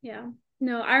well. Yeah.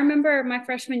 No, I remember my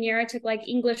freshman year, I took like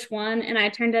English 1 and I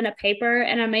turned in a paper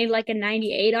and I made like a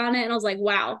 98 on it. And I was like,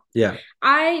 wow. Yeah.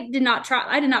 I did not try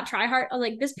hard. I was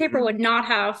like, this paper would not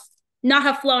have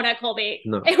flown at Colby.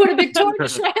 No. It would have been torn to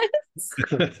shreds.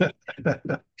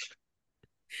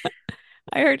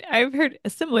 I've heard a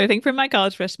similar thing from my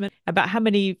college freshman about how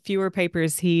many fewer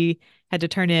papers he had to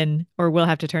turn in or will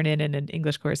have to turn in an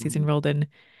English course he's enrolled in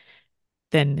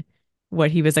than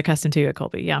what he was accustomed to at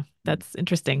Colby. Yeah, that's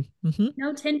interesting. Mm-hmm.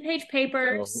 No 10-page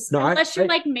papers. Unless you're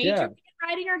like major in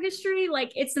writing or history,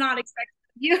 like it's not expected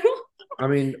of you. I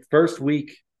mean, first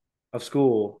week of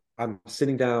school, I'm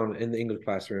sitting down in the English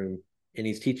classroom and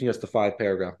he's teaching us the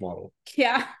 5-paragraph model.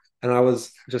 Yeah. And I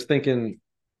was just thinking,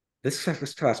 this class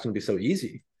is going to be so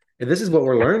easy. And this is what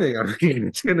we're learning. I mean,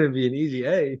 it's going to be an easy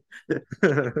A.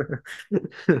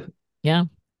 Yeah.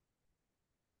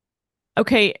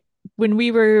 Okay. When we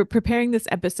were preparing this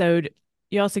episode,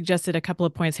 you all suggested a couple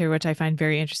of points here, which I find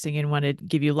very interesting and want to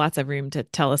give you lots of room to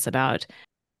tell us about.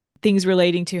 Things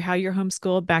relating to how your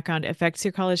homeschool background affects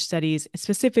your college studies,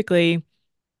 specifically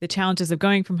the challenges of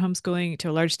going from homeschooling to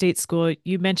a large state school.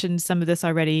 You mentioned some of this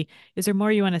already. Is there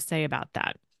more you want to say about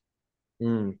that?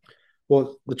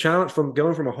 Well, the challenge from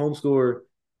going from a homeschooler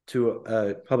to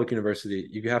a public university,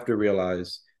 you have to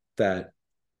realize that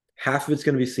half of it's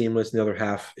going to be seamless and the other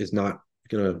half is not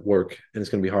going to work and it's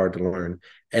going to be hard to learn.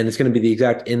 And it's going to be the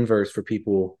exact inverse for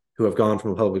people who have gone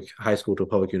from a public high school to a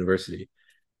public university.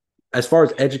 As far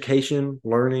as education,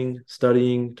 learning,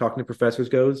 studying, talking to professors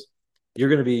goes, you're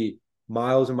going to be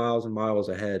miles and miles and miles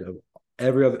ahead of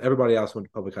everybody else went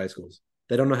to public high schools.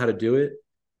 They don't know how to do it.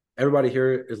 Everybody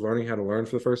here is learning how to learn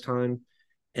for the first time.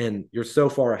 And you're so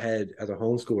far ahead as a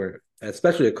homeschooler,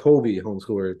 especially a Colby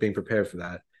homeschooler, being prepared for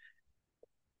that.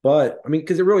 But I mean,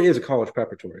 because it really is a college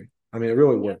preparatory. I mean, it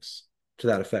really works to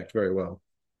that effect very well.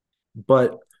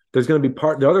 But there's going to be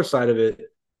the other side of it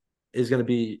is going to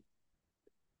be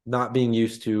not being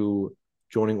used to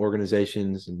joining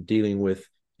organizations and dealing with,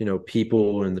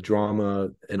 people and the drama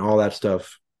and all that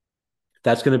stuff.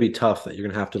 That's going to be tough that you're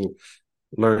going to have to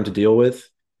learn to deal with.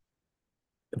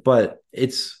 But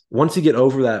it's once you get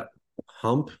over that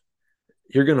hump,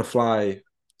 you're going to fly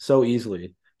so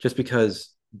easily just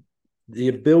because the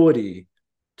ability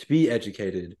to be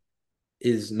educated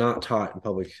is not taught in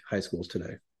public high schools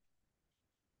today.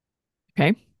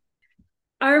 Okay.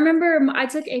 I remember I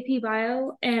took AP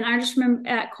Bio, and I just remember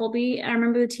at Colby, I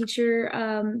remember the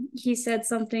teacher, he said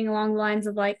something along the lines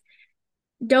of like,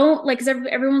 don't like, because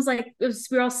everyone's like,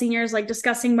 we're all seniors, like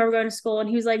discussing where we're going to school. And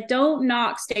he was like, don't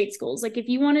knock state schools. Like, if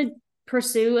you want to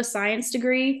pursue a science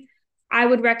degree, I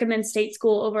would recommend state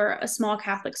school over a small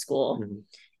Catholic school. Mm-hmm.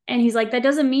 And he's like, that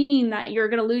doesn't mean that you're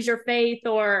going to lose your faith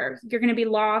or you're going to be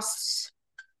lost.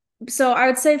 So I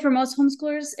would say for most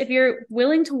homeschoolers, if you're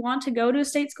willing to want to go to a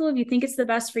state school, if you think it's the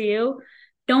best for you,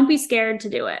 don't be scared to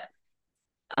do it.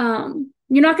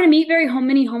 You're not going to meet very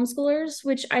many homeschoolers,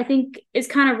 which I think is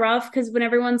kind of rough because when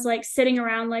everyone's like sitting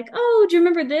around like, oh, do you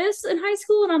remember this in high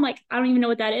school? And I'm like, I don't even know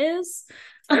what that is.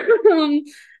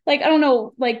 Like, I don't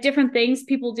know, like different things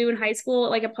people do in high school,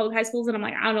 like at public high schools. And I'm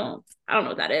like, I don't know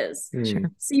what that is.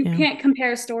 Sure. So you can't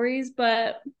compare stories,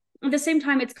 but at the same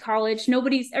time, it's college.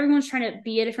 Everyone's trying to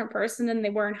be a different person than they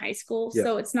were in high school. Yeah.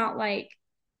 So it's not like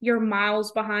you're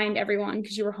miles behind everyone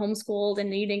because you were homeschooled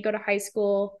and you didn't go to high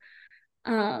school.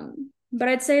 But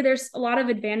I'd say there's a lot of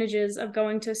advantages of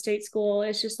going to a state school.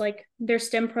 It's just like their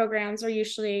STEM programs are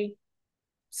usually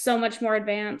so much more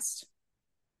advanced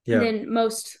than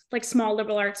most like small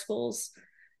liberal arts schools.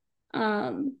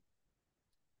 Yeah,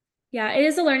 it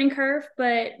is a learning curve,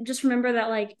 but just remember that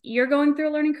like you're going through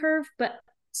a learning curve, but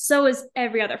so is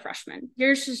every other freshman.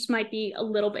 Yours just might be a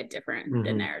little bit different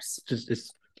than theirs.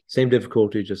 It's same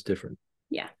difficulty, just different.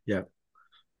 Yeah. Yeah.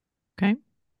 Okay.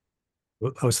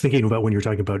 I was thinking about when you're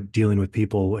talking about dealing with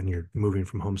people and you're moving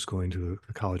from homeschooling to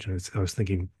the college, and I was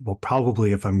thinking, well,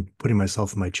 probably if I'm putting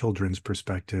myself in my children's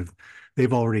perspective,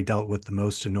 they've already dealt with the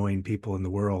most annoying people in the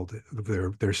world,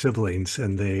 their siblings,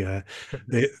 and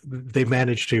they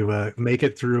managed to make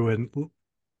it through, and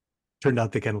turned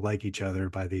out they kind of like each other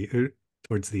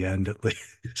towards the end at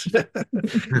least. So,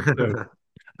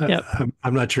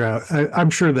 I'm not sure.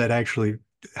 I'm sure that actually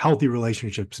healthy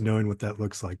relationships, knowing what that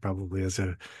looks like, probably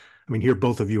I mean, here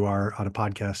both of you are on a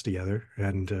podcast together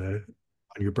and on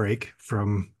your break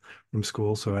from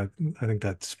school. So I think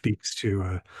that speaks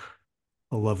to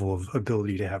a level of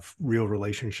ability to have real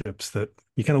relationships that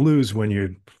you kind of lose when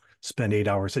you spend 8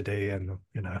 hours a day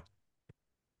in a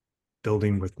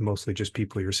building with mostly just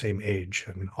people your same age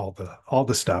and all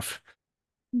the stuff.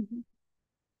 Mm-hmm.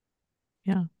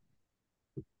 Yeah.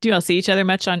 Do you all see each other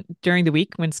much during the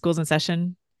week when school's in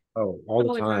session? Oh,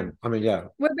 all the time. I mean, yeah.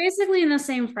 We're basically in the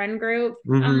same friend group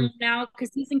now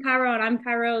because he's in Cairo and I'm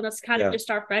Cairo, and that's kind of just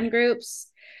our friend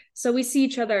groups. So we see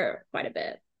each other quite a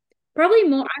bit. Probably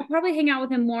more. I probably hang out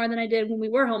with him more than I did when we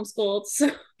were homeschooled.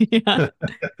 So. Yeah.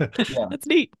 That's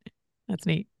neat. That's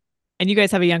neat. And you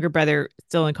guys have a younger brother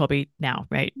still in Colby now,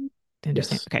 right? To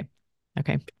understand. Yes.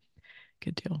 Okay.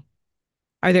 Good deal.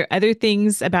 Are there other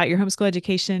things about your homeschool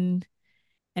education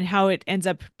and how it ends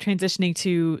up transitioning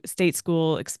to state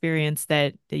school experience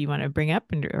that you want to bring up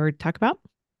or talk about?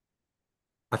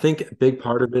 I think a big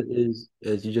part of it is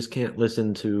you just can't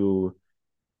listen to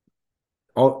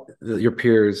all your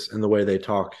peers and the way they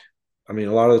talk. I mean,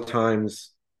 a lot of the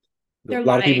times, a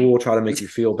lot of people will try to make you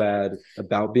feel bad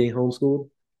about being homeschooled.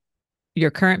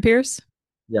 Your current peers?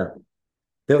 Yeah.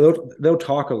 They'll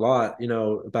talk a lot,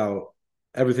 about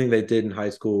everything they did in high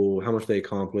school, how much they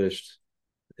accomplished,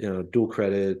 dual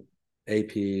credit,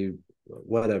 AP,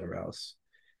 whatever else.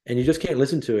 And you just can't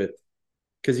listen to it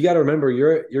because you got to remember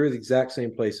you're the exact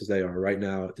same place as they are right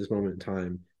now at this moment in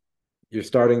time. You're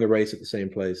starting the race at the same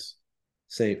place,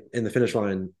 and the finish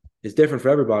line is different for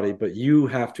everybody, but you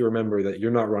have to remember that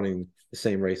you're not running the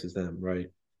same race as them, right?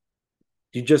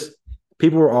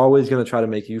 People are always going to try to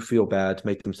make you feel bad to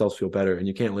make themselves feel better, and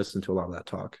you can't listen to a lot of that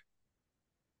talk.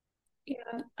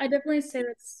 Yeah, I definitely say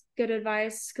that's good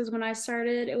advice because when I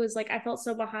started, it was like I felt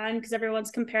so behind because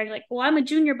everyone's comparing, like, well, I'm a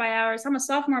junior by hours, I'm a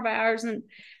sophomore by hours. And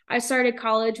I started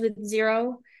college with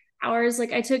 0 hours.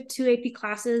 Like, I took two AP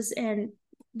classes and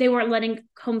they weren't letting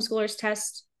homeschoolers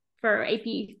test for AP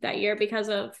that year because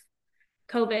of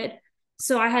COVID.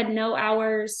 So I had no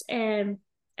hours, and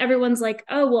everyone's like,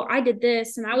 oh, well, I did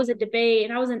this and I was at debate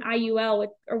and I was in IUL with,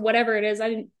 or whatever it is. I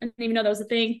didn't even know that was a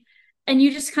thing. And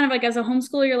you just kind of like, as a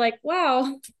homeschooler, you're like,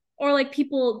 wow. Or like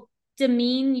people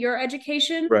demean your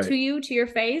education Right. to you, to your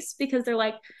face, because they're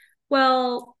like,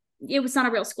 well, it was not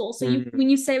a real school. So when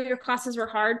you say your classes were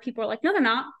hard, people are like, no, they're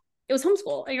not. It was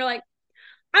homeschool. And you're like,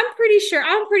 I'm pretty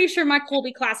sure my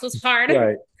Colby class was hard.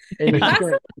 Right. And you Last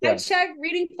spent, time I yeah, checked,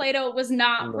 reading Plato was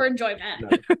not for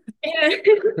enjoyment.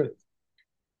 no.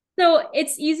 So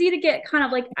it's easy to get kind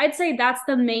of like, I'd say that's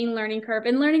the main learning curve.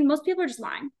 And learning, most people are just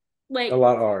lying. Like, A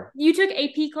lot are. you took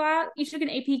an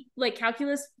AP like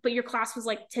calculus, but your class was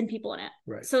like 10 people in it.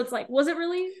 Right. So it's like, was it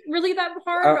really that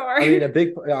hard? I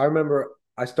mean, I remember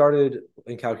I started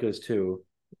in calculus too.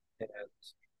 And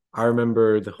I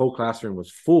remember the whole classroom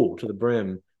was full to the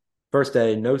brim. First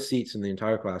day, no seats in the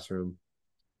entire classroom.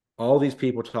 All these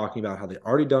people talking about how they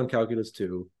already done calculus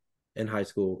 2 in high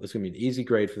school. It's going to be an easy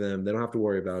grade for them. They don't have to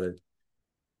worry about it.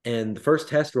 And the first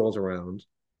test rolls around.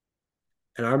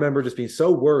 And I remember just being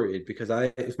so worried because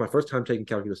it's my first time taking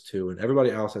calculus 2, and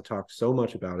everybody else had talked so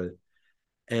much about it.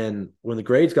 And when the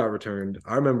grades got returned,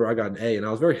 I remember I got an A and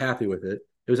I was very happy with it.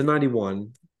 It was a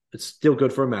 91. It's still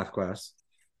good for a math class.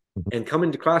 And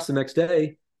coming to class the next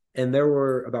day, and there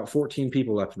were about 14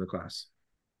 people left in the class.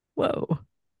 Whoa.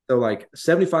 So like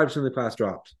 75% of the class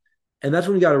dropped. And that's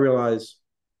when you got to realize,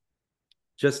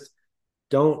 just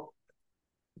don't,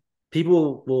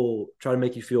 people will try to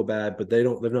make you feel bad, but they've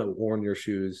not worn your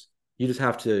shoes. You just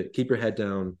have to keep your head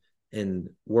down and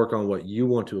work on what you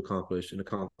want to accomplish and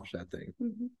accomplish that thing.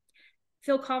 Mm-hmm.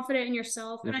 Feel confident in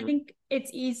yourself. And I think it's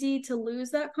easy to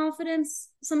lose that confidence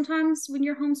sometimes when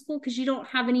you're homeschooled because you don't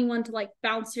have anyone to like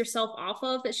bounce yourself off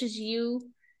of. It's just you.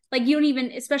 Like, you don't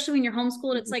even, especially when you're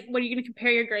homeschooled, it's like, what are you going to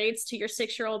compare your grades to your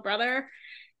 6-year-old brother?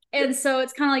 And so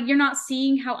it's kind of like you're not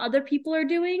seeing how other people are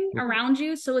doing around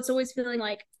you. So it's always feeling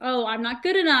like, oh, I'm not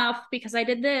good enough because I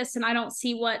did this and I don't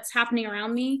see what's happening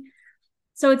around me.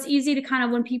 So it's easy to kind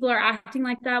of, when people are acting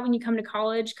like that, when you come to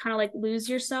college, kind of like lose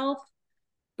yourself.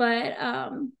 But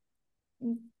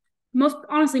most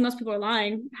people are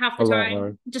lying half the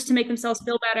time just to make themselves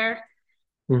feel better.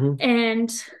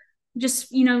 And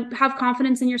just, have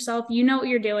confidence in yourself. You know what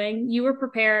you're doing. You were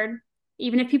prepared.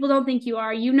 Even if people don't think you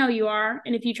are, you are.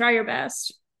 And if you try your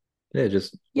best. Yeah,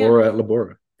 just Ora et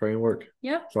labora, pray and work.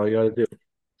 Yep. That's all you got to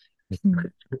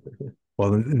do.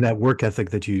 Well, that work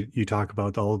ethic that you talk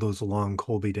about, all those long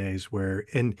Colby days where,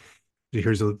 and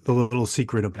here's the little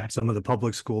secret about some of the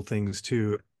public school things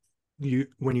too.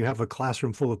 When you have a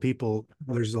classroom full of people,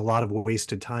 there's a lot of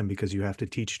wasted time because you have to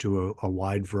teach to a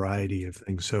wide variety of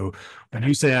things. So when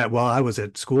you say, well, I was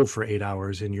at school for 8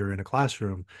 hours and you're in a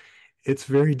classroom, it's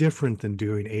very different than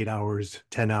doing 8 hours,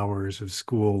 10 hours of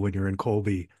school when you're in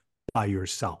Colby by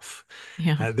yourself.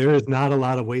 Yeah. There is not a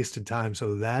lot of wasted time.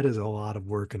 So that is a lot of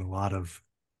work and a lot of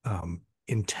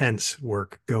intense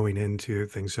work going into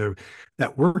things. So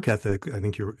that work ethic, I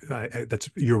think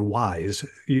you're wise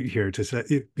here to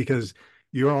say, because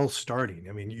you're all starting.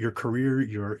 I mean, your career,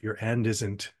 your end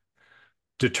isn't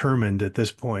determined at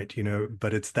this point,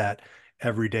 but it's that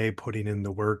every day putting in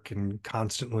the work and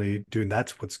constantly doing,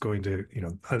 that's what's going to,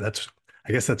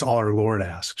 I guess that's all our Lord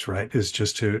asks, right? Is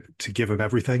just to give him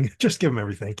everything, just give him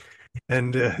everything.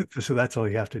 And so that's all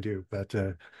you have to do. But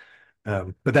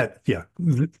that, yeah,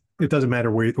 it doesn't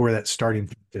matter where that starting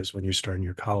point is when you're starting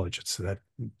your college. It's that,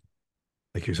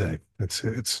 like you say,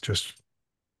 it's just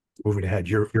moving ahead.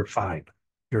 You're fine.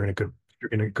 You're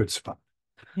in a good spot.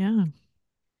 Yeah.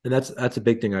 And that's a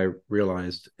big thing I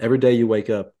realized. Every day you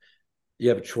wake up, you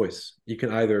have a choice. You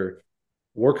can either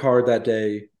work hard that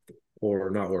day or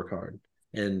not work hard.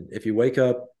 And if you wake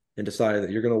up and decide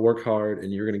that you're going to work hard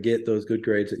and you're going to get those good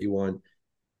grades that you want,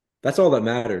 that's all that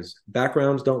matters.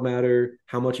 Backgrounds don't matter.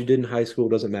 How much you did in high school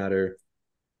doesn't matter.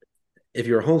 If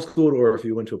you're homeschooled or if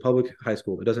you went to a public high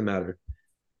school, it doesn't matter.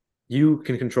 You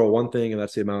can control one thing, and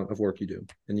that's the amount of work you do.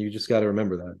 And you just got to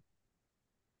remember that.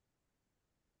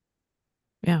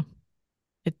 Yeah.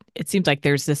 It seems like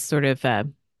there's this sort of, I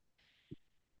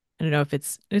don't know if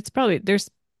there's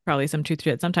probably some truth to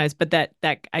it sometimes, but that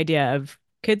idea of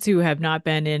kids who have not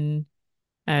been in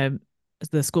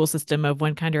the school system of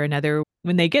one kind or another,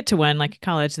 when they get to one, like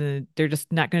college, then they're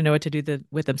just not going to know what to do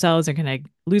with themselves. They're going to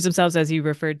lose themselves, as you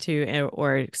referred to,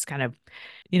 or just kind of,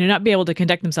 not be able to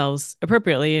conduct themselves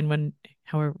appropriately. And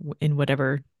however, in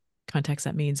whatever context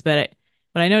that means. But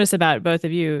what I notice about both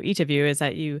of you, each of you, is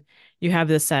that you have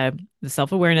this the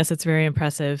self-awareness that's very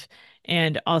impressive,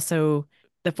 and also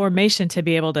the formation to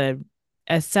be able to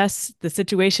assess the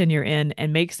situation you're in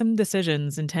and make some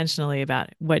decisions intentionally about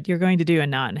what you're going to do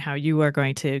and not, and how you are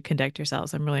going to conduct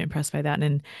yourselves. I'm really impressed by that,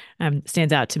 and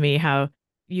stands out to me how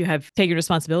you have taken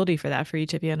responsibility for that for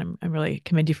each of you, and I'm really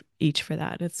commend you each for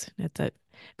that. It's a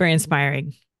very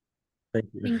inspiring. Thank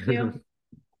you. Thank you.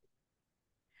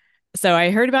 So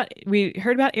we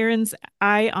heard about Aaron's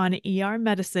eye on ER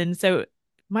medicine. So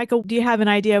Michael, do you have an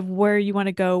idea of where you want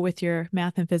to go with your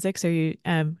math and physics? Are you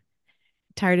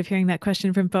tired of hearing that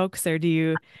question from folks, or do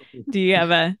you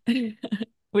have a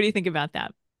what do you think about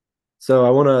that? So I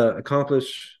want to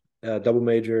accomplish a double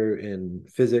major in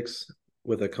physics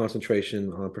with a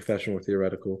concentration on professional or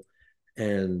theoretical,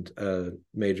 and a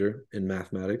major in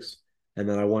mathematics. And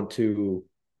then I want to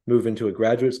move into a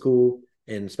graduate school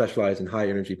and specialize in high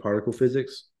energy particle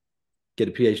physics, get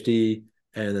a PhD,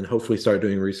 and then hopefully start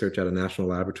doing research at a national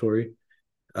laboratory.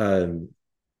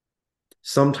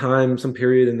 Some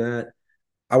period in that,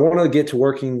 I want to get to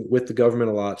working with the government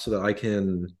a lot so that I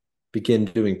can begin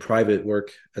doing private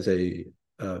work as a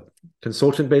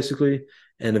consultant, basically,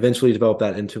 and eventually develop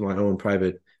that into my own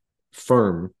private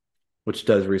firm, which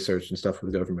does research and stuff for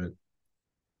the government.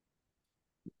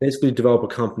 Basically, develop a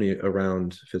company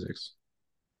around physics.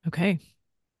 Okay.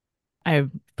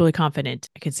 I'm fully confident.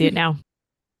 I can see it now.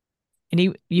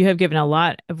 And you have given a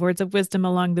lot of words of wisdom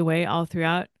along the way, all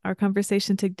throughout our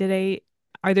conversation today.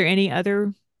 Are there any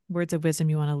other words of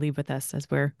wisdom you want to leave with us as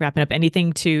we're wrapping up?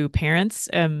 Anything to parents?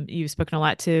 You've spoken a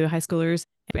lot to high schoolers.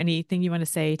 Anything you want to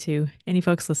say to any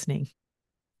folks listening?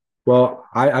 Well,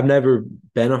 I've never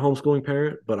been a homeschooling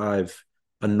parent, but I've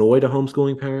annoyed a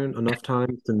homeschooling parent enough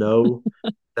times to know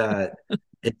that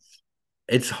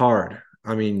it's hard.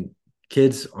 I mean,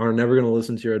 kids are never going to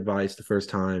listen to your advice the first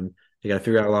time. They got to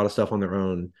figure out a lot of stuff on their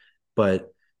own,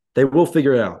 but they will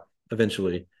figure it out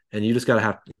eventually. And you just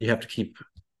you have to keep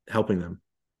helping them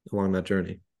along that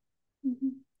journey.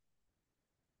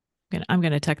 I'm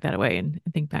going to tuck that away and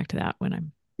think back to that when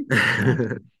I'm.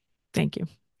 Thank you.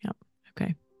 Yep.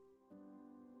 Okay.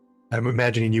 I'm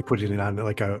imagining you putting it on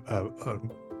like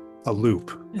a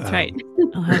loop. That's right.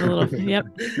 I'll have a little. Yep.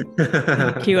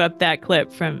 Cue up that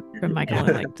clip from Michael.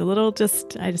 And like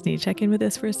I just need to check in with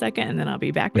this for a second, and then I'll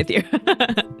be back with you.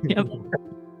 Yep.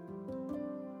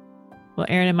 Well,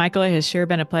 Aaron and Michael, it has sure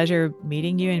been a pleasure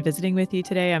meeting you and visiting with you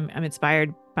today. I'm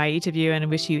inspired by each of you, and I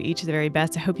wish you each the very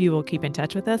best. I hope you will keep in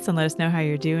touch with us and let us know how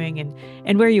you're doing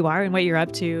and where you are and what you're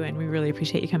up to. And we really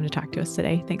appreciate you coming to talk to us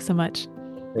today. Thanks so much.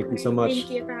 Thank you so much. Thank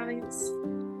you for having us.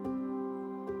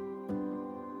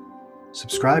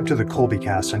 Subscribe to the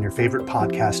Colbycast on your favorite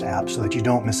podcast app so that you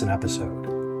don't miss an episode.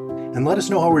 And let us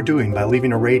know how we're doing by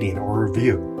leaving a rating or a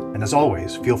review. And as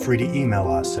always, feel free to email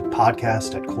us at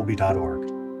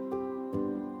podcast@colby.org.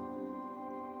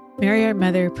 Mary, our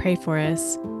Mother, pray for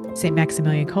us. St.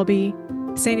 Maximilian Kolbe,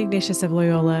 St. Ignatius of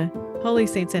Loyola, holy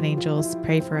saints and angels,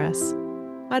 pray for us.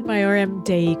 Ad Maiorem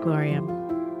Dei Gloriam.